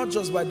 not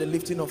just by the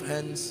lifting of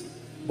hands,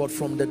 but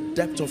from the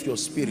depth of your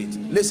spirit.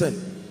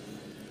 Listen,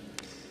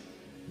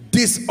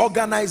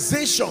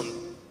 disorganization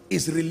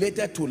is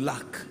related to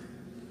lack.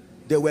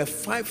 There were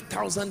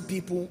 5,000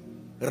 people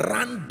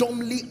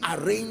randomly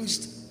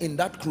arranged in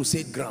that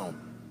crusade ground,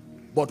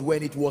 but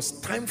when it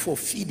was time for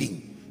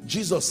feeding,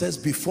 Jesus says,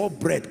 before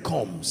bread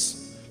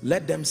comes,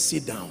 let them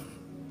sit down.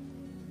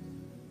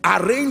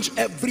 Arrange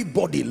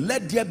everybody,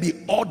 let there be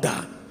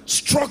order,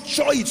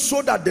 structure it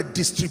so that the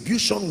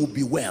distribution will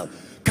be well.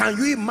 Can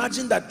you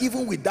imagine that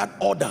even with that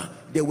order,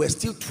 there were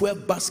still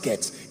 12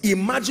 baskets?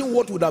 Imagine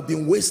what would have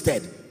been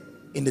wasted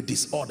in the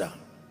disorder.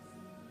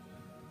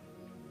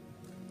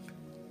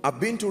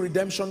 I've been to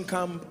Redemption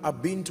Camp,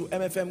 I've been to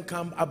MFM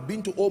Camp, I've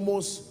been to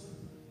almost,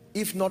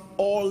 if not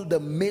all, the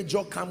major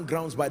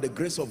campgrounds by the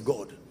grace of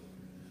God.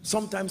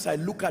 Sometimes I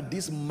look at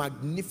these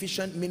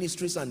magnificent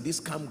ministries and these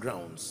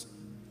campgrounds,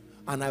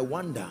 and I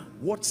wonder,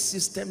 what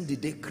system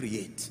did they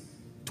create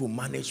to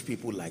manage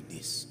people like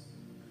this?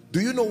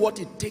 Do you know what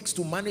it takes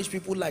to manage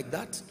people like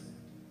that?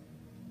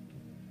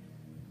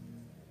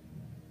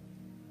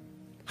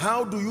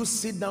 How do you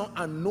sit down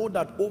and know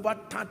that over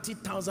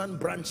 30,000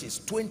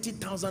 branches,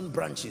 20,000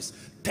 branches,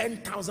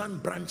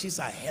 10,000 branches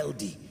are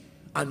healthy,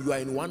 and you are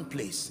in one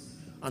place?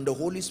 And the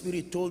Holy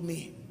Spirit told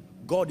me,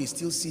 God is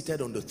still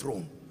seated on the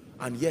throne,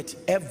 and yet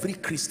every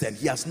Christian,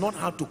 he has not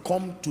had to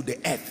come to the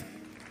earth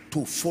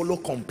to follow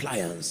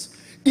compliance.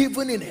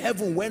 Even in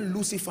heaven, when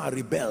Lucifer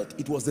rebelled,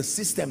 it was the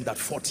system that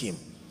fought him.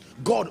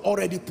 God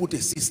already put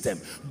a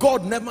system.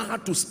 God never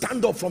had to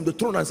stand up from the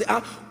throne and say,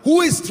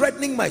 who is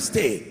threatening my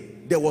stay?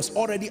 There was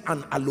already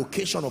an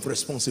allocation of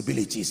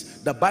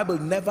responsibilities. The Bible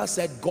never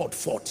said God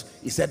fought.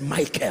 It said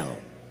Michael.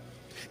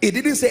 It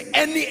didn't say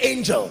any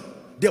angel.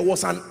 There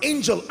was an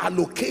angel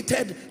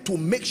allocated to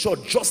make sure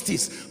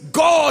justice.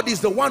 God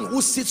is the one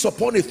who sits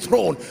upon a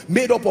throne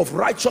made up of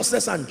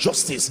righteousness and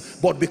justice.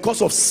 But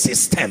because of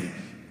system,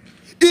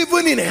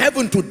 even in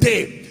heaven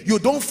today, you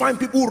don't find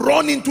people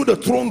run into the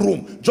throne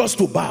room just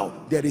to bow.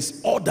 There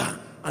is order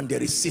and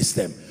there is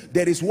system.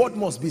 There is what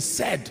must be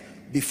said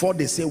before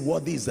they say,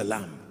 worthy is the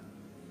Lamb.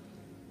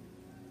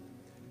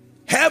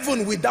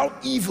 Heaven without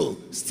evil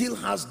still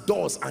has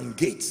doors and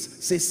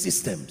gates. Say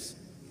systems.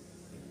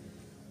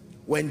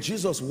 When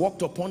Jesus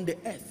walked upon the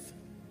earth,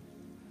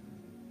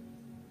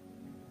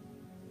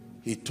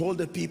 he told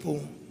the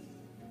people,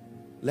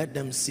 let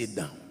them sit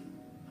down.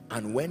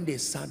 And when they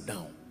sat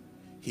down,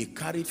 he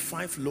carried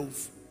 5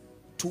 loaves,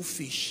 2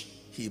 fish,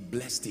 he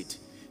blessed it.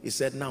 He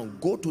said, now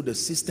go to the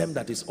system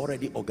that is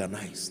already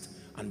organized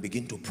and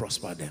begin to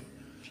prosper them.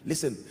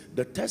 Listen,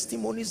 the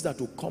testimonies that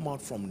will come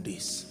out from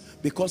this,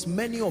 because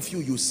many of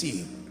you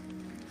see,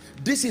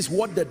 this is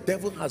what the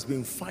devil has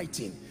been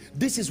fighting.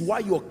 This is why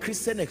your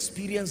Christian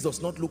experience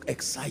does not look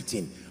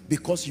exciting,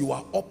 because you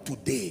are up to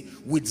date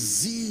with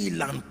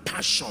zeal and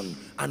passion,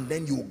 and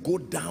then you go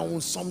down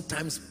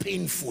sometimes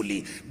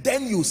painfully,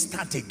 then you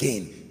start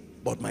again.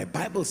 But my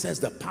Bible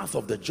says the path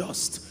of the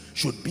just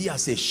should be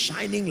as a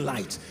shining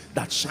light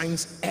that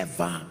shines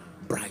ever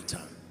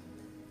brighter.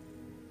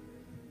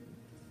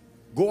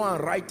 Go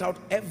and write out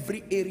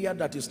every area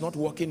that is not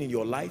working in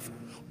your life,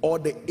 or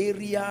the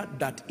area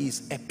that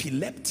is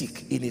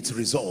epileptic in its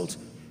result.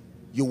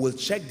 You will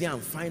check there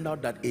and find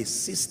out that a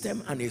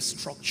system and a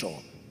structure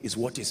is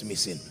what is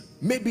missing.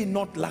 Maybe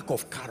not lack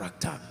of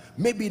character,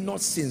 maybe not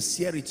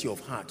sincerity of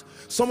heart.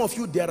 Some of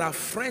you, there are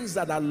friends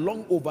that are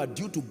long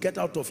overdue to get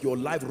out of your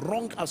life.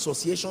 Wrong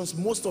associations,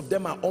 most of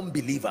them are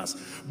unbelievers.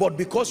 But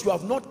because you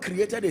have not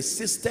created a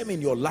system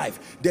in your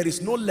life, there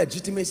is no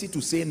legitimacy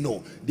to say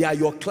no. They are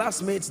your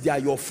classmates, they are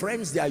your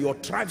friends, they are your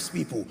tribes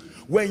people.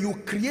 When you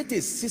create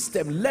a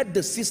system, let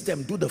the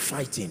system do the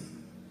fighting.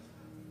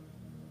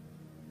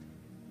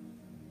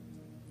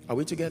 Are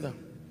we together?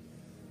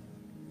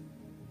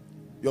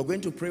 You're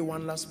going to pray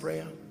one last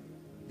prayer.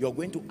 You're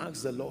going to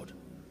ask the Lord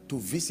to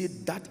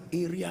visit that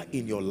area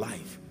in your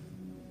life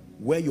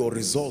where your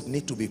results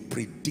need to be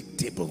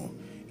predictable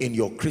in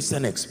your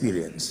Christian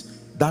experience.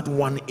 That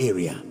one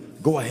area.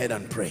 Go ahead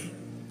and pray.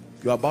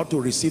 You're about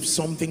to receive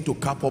something to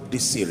cap up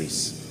this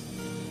series.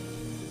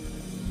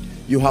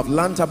 You have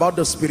learned about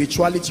the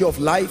spirituality of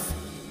life.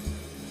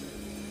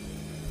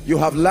 You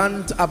have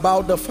learned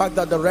about the fact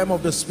that the realm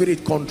of the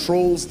spirit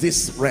controls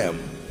this realm.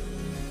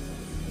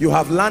 You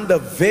have learned the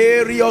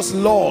various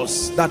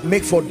laws that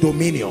make for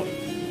dominion.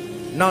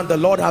 Now the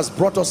Lord has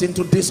brought us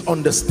into this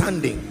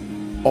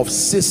understanding of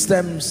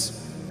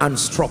systems and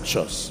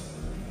structures,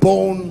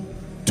 bone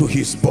to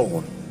his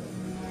bone.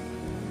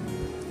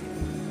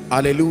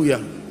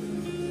 Hallelujah.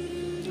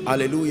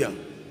 Hallelujah.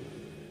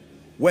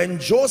 When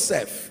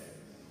Joseph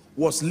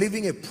was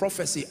living a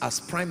prophecy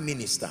as prime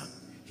minister,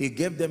 he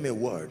gave them a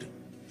word.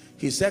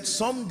 He said,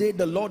 someday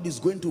the Lord is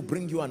going to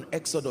bring you an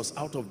exodus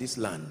out of this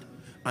land.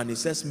 And he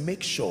says,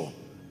 make sure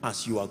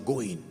as you are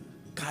going,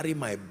 carry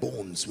my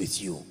bones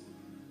with you.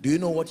 Do you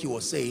know what he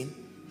was saying?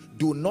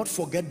 Do not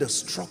forget the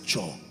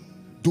structure.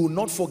 Do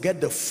not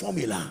forget the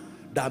formula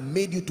that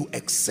made you to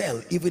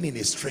excel even in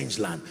a strange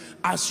land.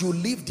 As you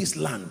leave this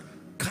land,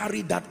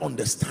 carry that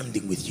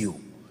understanding with you.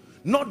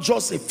 Not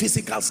just a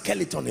physical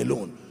skeleton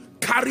alone.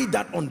 Carry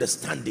that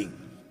understanding.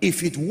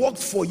 If it worked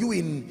for you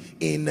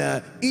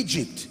in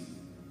Egypt,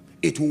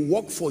 it will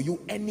work for you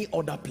any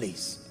other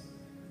place.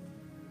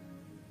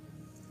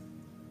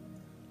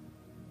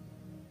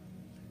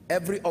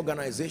 Every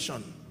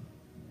organization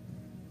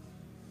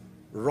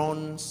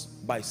runs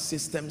by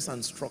systems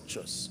and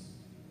structures.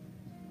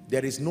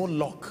 There is no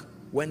luck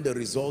when the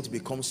results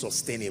become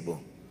sustainable.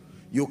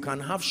 You can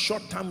have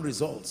short-term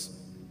results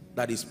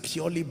that is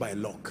purely by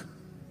luck.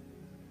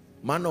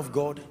 Man of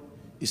God,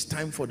 it's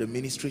time for the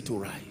ministry to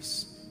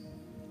rise.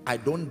 I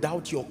don't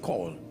doubt your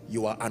call.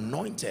 You are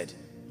anointed.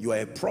 You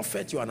are a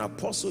prophet, you are an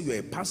apostle, you are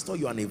a pastor,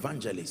 you are an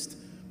evangelist.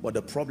 But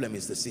the problem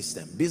is the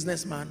system.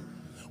 Businessman,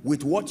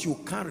 with what you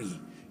carry,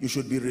 you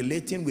should be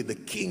relating with the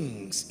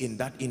kings in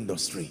that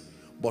industry.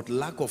 But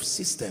lack of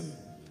system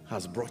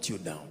has brought you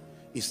down.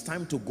 It's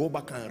time to go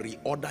back and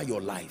reorder your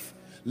life.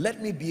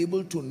 Let me be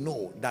able to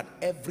know that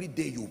every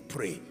day you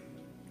pray,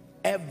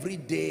 every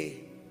day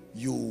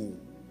you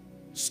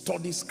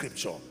study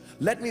scripture.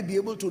 Let me be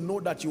able to know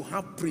that you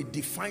have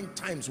predefined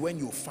times when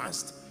you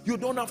fast. You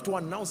don't have to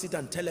announce it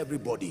and tell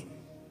everybody.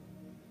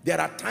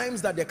 There are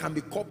times that there can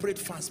be corporate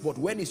fast, but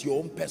when is your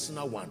own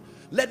personal one?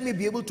 Let me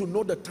be able to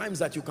know the times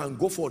that you can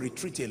go for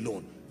retreat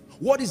alone.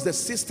 What is the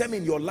system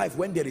in your life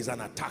when there is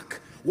an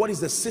attack? What is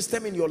the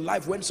system in your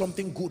life when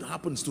something good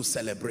happens to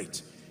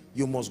celebrate?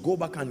 You must go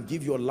back and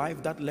give your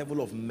life that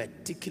level of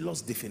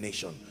meticulous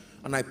definition.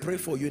 And I pray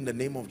for you in the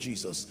name of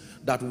Jesus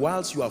that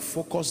whilst you are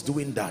focused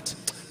doing that,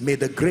 may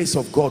the grace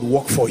of God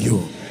work for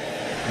you.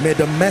 May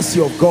the mercy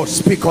of God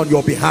speak on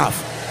your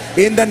behalf.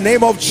 In the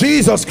name of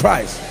Jesus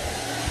Christ.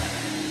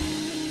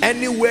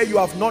 Anywhere you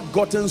have not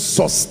gotten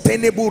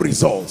sustainable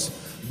results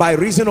by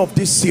reason of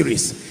this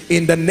series,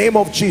 in the name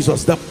of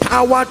Jesus, the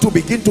power to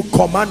begin to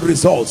command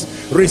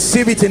results,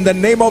 receive it in the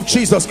name of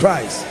Jesus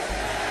Christ.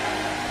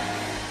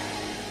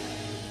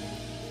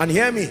 And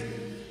hear me,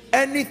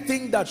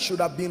 anything that should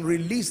have been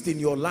released in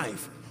your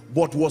life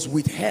but was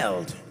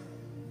withheld,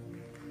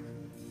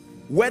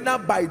 whether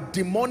by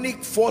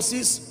demonic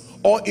forces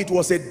or it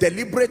was a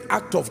deliberate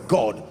act of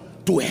God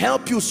to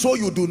help you so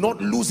you do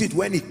not lose it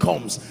when it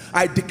comes,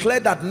 I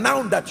declare that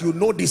now that you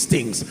know these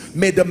things,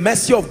 may the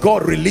mercy of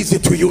God release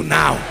it to you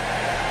now.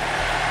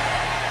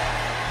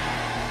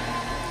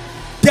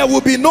 There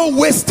will be no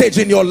wastage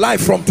in your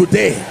life from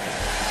today.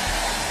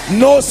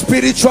 No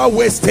spiritual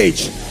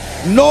wastage,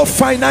 no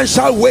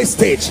financial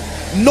wastage,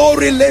 no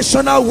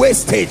relational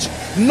wastage,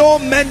 no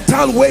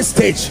mental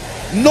wastage,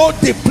 no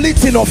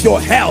depleting of your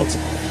health,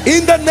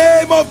 in the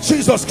name of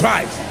Jesus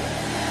Christ.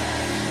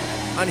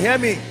 And hear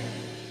me,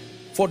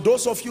 for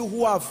those of you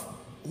who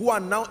are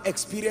now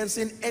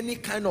experiencing any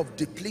kind of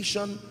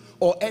depletion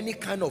or any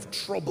kind of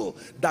trouble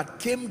that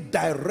came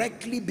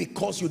directly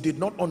because you did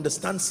not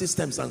understand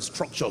systems and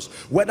structures,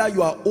 whether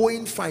you are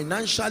owing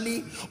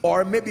financially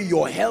or maybe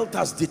your health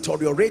has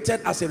deteriorated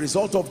as a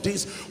result of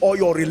this, or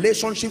your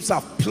relationships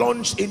have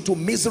plunged into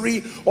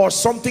misery, or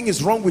something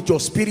is wrong with your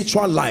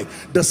spiritual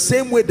life, the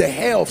same way the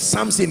hair of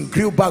Samson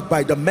grew back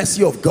by the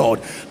mercy of God,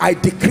 I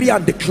decree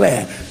and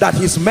declare that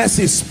his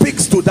mercy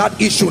speaks to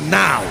that issue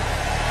now.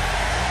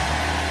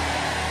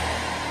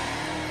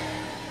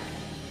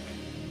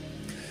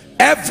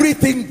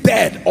 Everything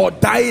dead or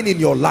dying in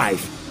your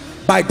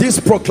life, by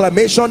this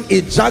proclamation,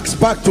 it jacks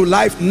back to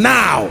life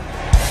now.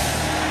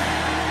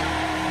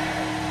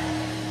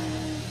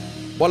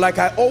 But like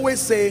I always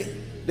say,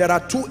 there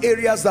are two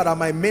areas that are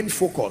my main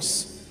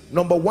focus.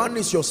 Number one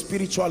is your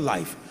spiritual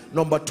life.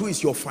 Number two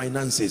is your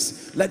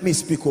finances. Let me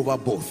speak over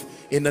both.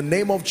 In the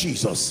name of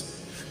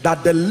Jesus,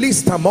 that the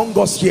least among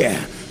us here,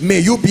 may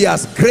you be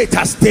as great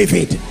as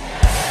David.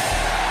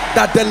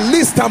 That the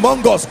least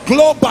among us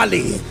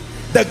globally,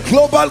 the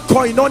global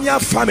koinonia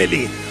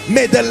family,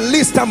 may the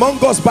least among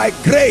us by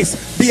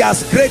grace be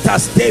as great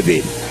as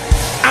David.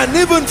 And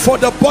even for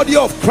the body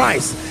of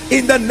Christ,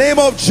 in the name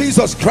of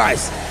Jesus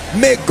Christ,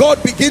 may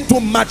God begin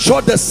to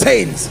mature the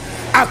saints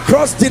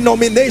across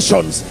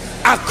denominations,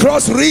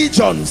 across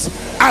regions,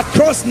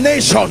 across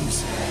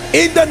nations,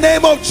 in the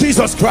name of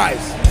Jesus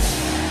Christ.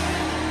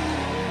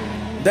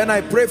 Then I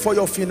pray for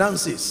your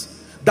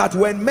finances, that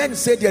when men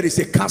say there is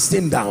a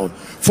casting down,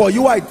 for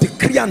you I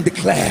decree and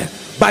declare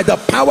by the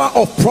power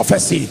of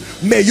prophecy,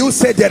 may you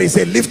say there is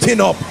a lifting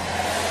up.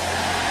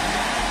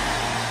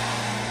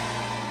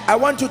 I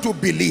want you to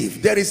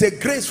believe there is a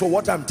grace for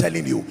what I'm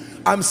telling you.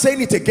 I'm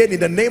saying it again in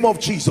the name of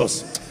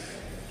Jesus.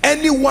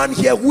 Anyone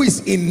here who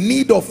is in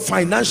need of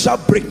financial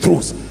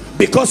breakthroughs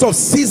because of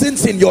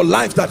seasons in your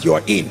life that you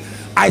are in,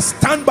 I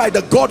stand by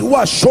the God who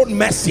has shown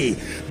mercy,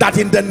 that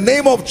in the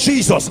name of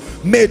Jesus,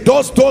 may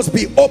those doors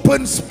be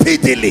opened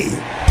speedily.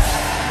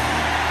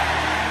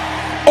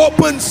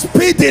 Open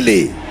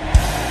speedily.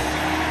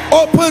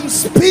 Open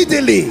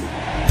speedily.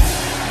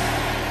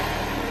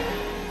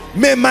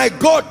 May my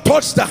God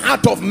touch the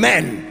heart of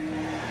men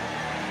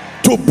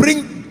to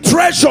bring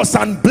treasures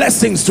and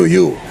blessings to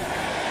you.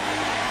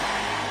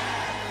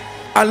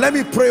 And let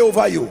me pray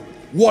over you.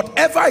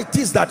 Whatever it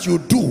is that you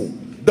do,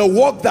 the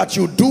work that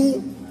you do,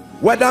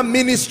 whether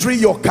ministry,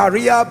 your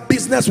career,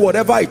 business,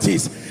 whatever it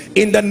is,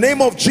 in the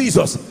name of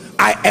Jesus,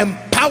 I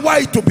empower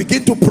it to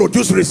begin to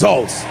produce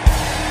results.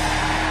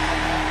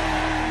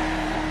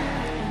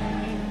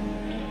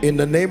 In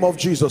the name of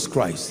Jesus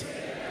Christ.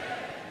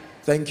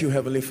 Thank you,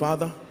 Heavenly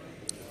Father.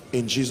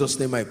 In Jesus'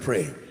 name I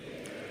pray.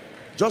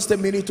 Just a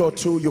minute or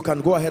two, you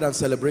can go ahead and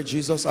celebrate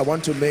Jesus. I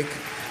want to make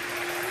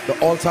the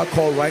altar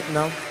call right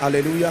now.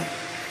 Hallelujah.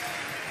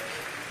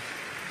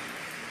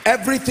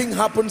 Everything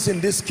happens in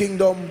this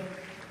kingdom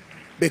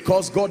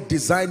because God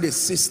designed a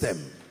system.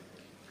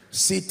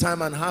 Seed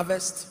time and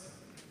harvest,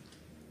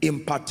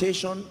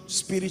 impartation,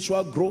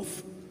 spiritual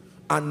growth,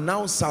 and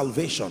now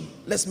salvation.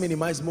 Let's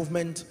minimize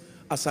movement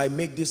as I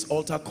make this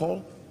altar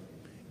call.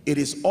 It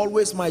is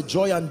always my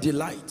joy and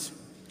delight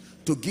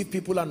to give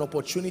people an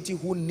opportunity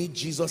who need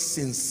Jesus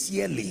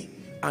sincerely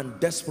and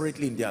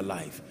desperately in their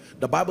life.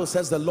 The Bible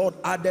says the Lord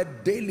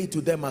added daily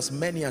to them as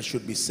many as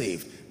should be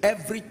saved.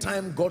 Every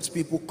time God's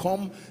people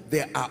come,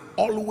 there are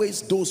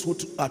always those who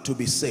are to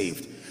be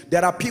saved.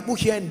 There are people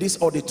here in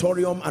this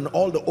auditorium and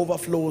all the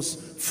overflows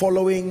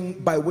following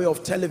by way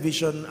of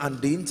television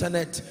and the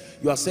internet.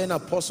 You are saying,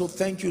 Apostle,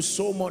 thank you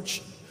so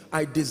much.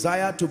 I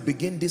desire to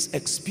begin this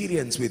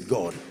experience with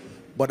God,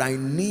 but I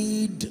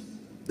need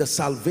the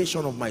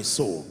salvation of my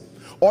soul.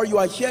 Or you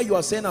are here, you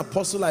are saying,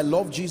 Apostle, I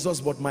love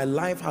Jesus, but my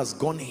life has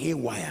gone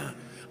haywire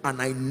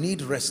and I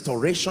need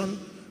restoration.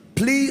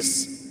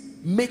 Please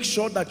make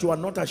sure that you are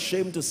not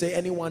ashamed to say,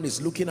 anyone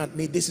is looking at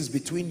me. This is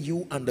between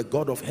you and the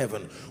God of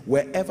heaven.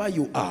 Wherever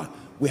you are,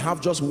 we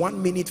have just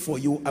 1 minute for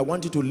you. I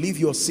want you to leave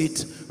your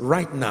seat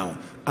right now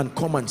and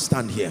come and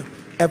stand here.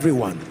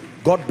 Everyone,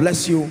 God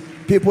bless you.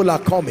 People are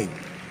coming.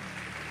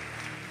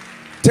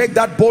 Take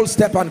that bold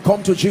step and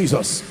come to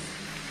Jesus.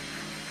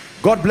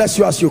 God bless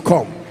you as you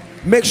come.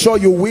 Make sure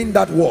you win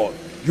that war.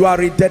 You are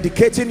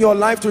rededicating your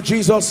life to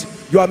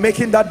Jesus. You are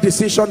making that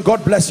decision.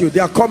 God bless you. They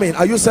are coming.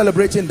 Are you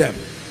celebrating them?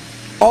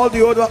 All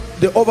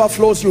the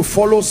overflows, you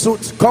follow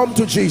suit. Come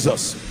to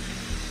Jesus.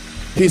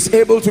 He's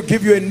able to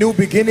give you a new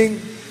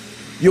beginning.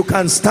 You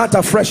can start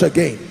afresh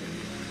again.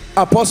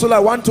 Apostle, I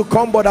want to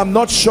come, but I'm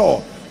not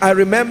sure. I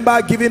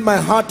remember giving my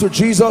heart to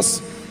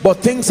Jesus, but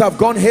things have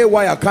gone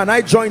haywire. Can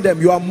I join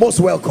them? You are most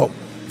welcome.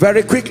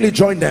 Very quickly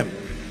join them.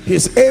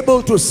 He's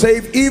able to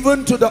save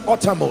even to the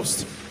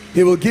uttermost.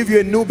 He will give you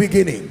a new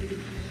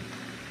beginning.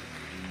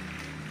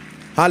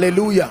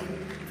 Hallelujah.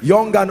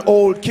 Young and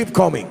old, keep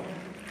coming.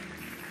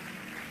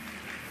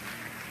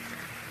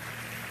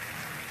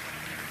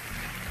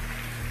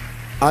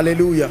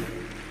 Hallelujah.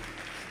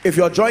 If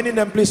you're joining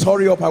them, please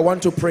hurry up. I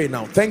want to pray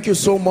now. Thank you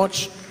so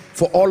much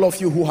for all of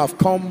you who have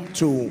come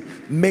to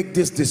make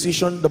this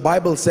decision. The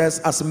Bible says,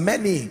 as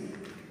many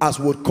as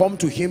would come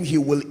to him, he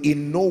will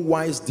in no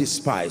wise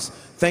despise.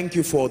 Thank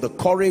you for the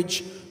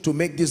courage to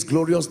make this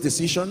glorious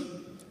decision.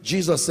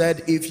 Jesus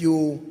said, if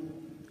you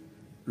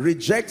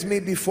reject me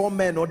before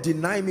men or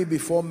deny me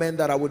before men,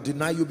 that I will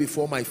deny you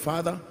before my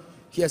Father.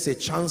 Here's a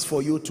chance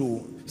for you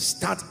to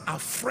start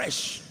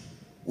afresh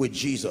with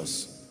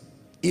Jesus.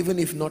 Even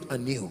if not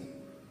anew,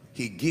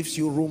 he gives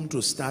you room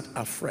to start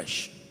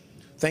afresh.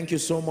 Thank you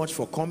so much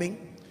for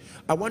coming.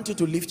 I want you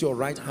to lift your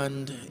right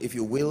hand, if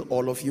you will,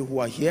 all of you who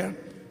are here,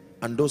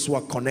 and those who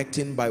are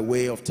connecting by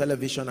way of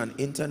television and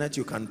internet.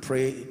 You can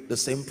pray the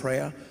same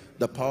prayer.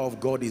 The power of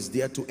God is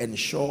there to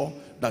ensure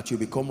that you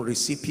become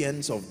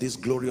recipients of this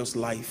glorious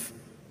life.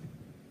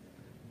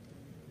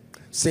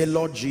 Say,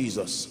 Lord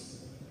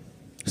Jesus.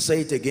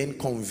 Say it again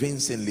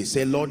convincingly.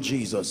 Say, Lord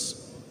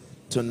Jesus,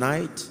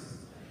 tonight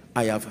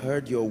I have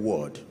heard your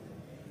word.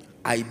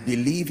 I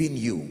believe in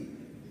you,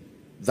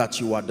 that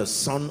you are the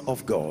Son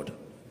of God.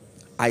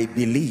 I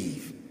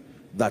believe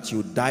that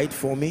you died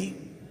for me.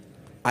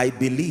 I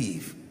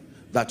believe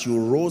that you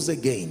rose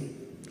again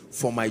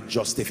for my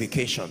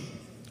justification.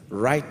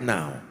 Right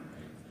now,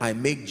 I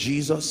make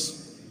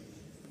Jesus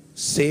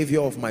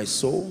Savior of my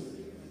soul,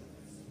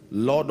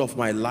 Lord of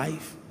my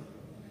life,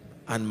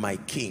 and my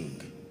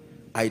King.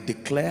 I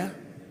declare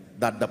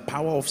that the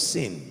power of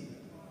sin,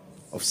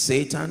 of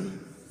Satan,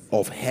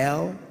 of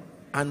hell,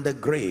 and the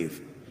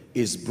grave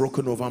is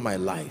broken over my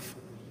life.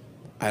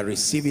 I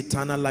receive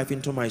eternal life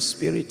into my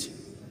spirit.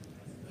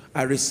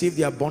 I receive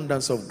the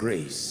abundance of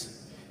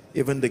grace,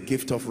 even the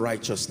gift of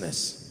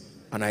righteousness,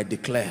 and I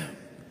declare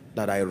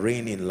that I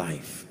reign in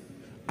life.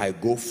 I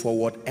go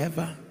forward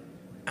ever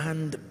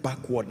and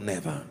backward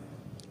never.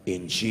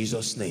 In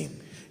Jesus' name,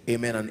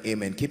 amen and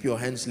amen. Keep your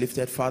hands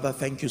lifted. Father,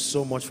 thank you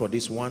so much for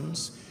these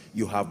ones.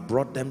 You have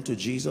brought them to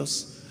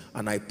Jesus,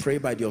 and I pray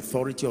by the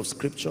authority of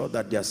Scripture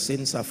that their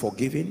sins are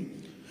forgiven.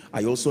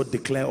 I also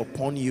declare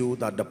upon you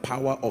that the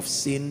power of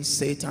sin,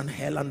 Satan,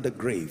 hell, and the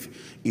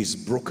grave is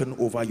broken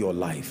over your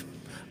life.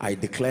 I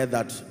declare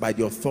that by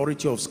the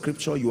authority of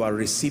Scripture, you are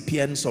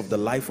recipients of the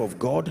life of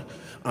God,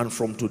 and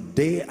from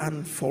today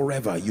and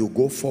forever, you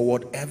go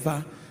forward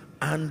ever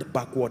and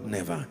backward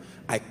never.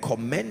 I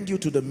commend you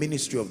to the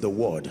ministry of the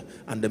Word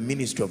and the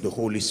ministry of the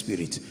Holy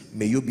Spirit.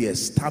 May you be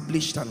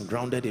established and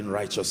grounded in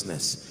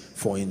righteousness.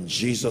 For in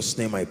Jesus'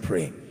 name I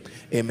pray.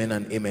 Amen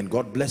and amen.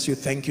 God bless you.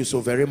 Thank you so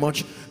very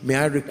much. May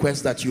I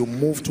request that you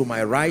move to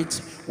my right,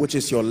 which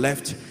is your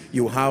left.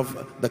 You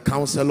have the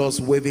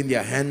counselors waving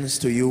their hands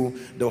to you.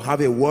 They'll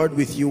have a word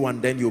with you,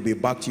 and then you'll be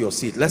back to your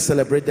seat. Let's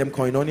celebrate them,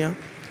 Koinonia.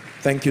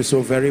 Thank you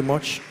so very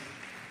much.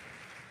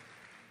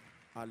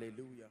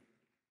 Hallelujah.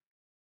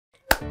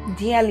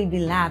 Dearly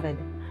beloved,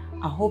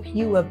 I hope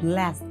you were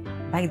blessed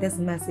by this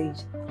message.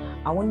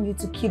 I want you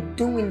to keep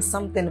doing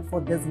something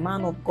for this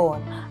man of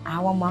God,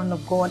 our man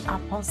of God,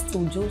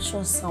 Apostle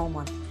Joshua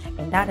Selman.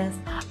 And that is,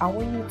 I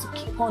want you to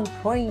keep on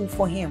praying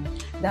for him,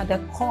 that the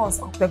cause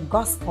of the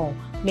gospel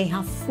may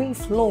have free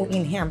flow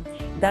in him,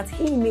 that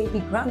he may be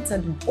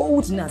granted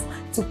boldness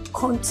to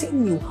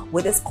continue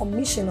with this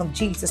commission of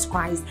Jesus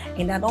Christ,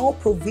 and that all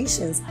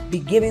provisions be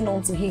given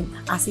unto him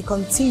as he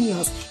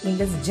continues in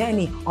this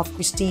journey of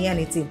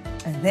Christianity.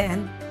 And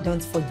then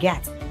don't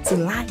forget to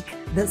like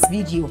this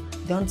video.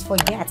 Don't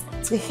forget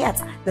to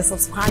hit the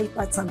subscribe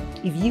button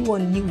if you are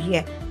new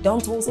here.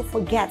 Don't also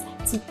forget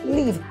to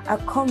leave a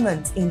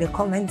comment in the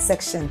comment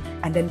section,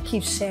 and then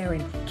keep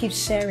sharing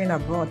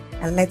abroad,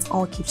 and let's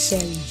all keep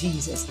sharing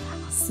Jesus.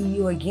 I'll see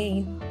you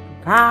again.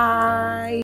 Bye.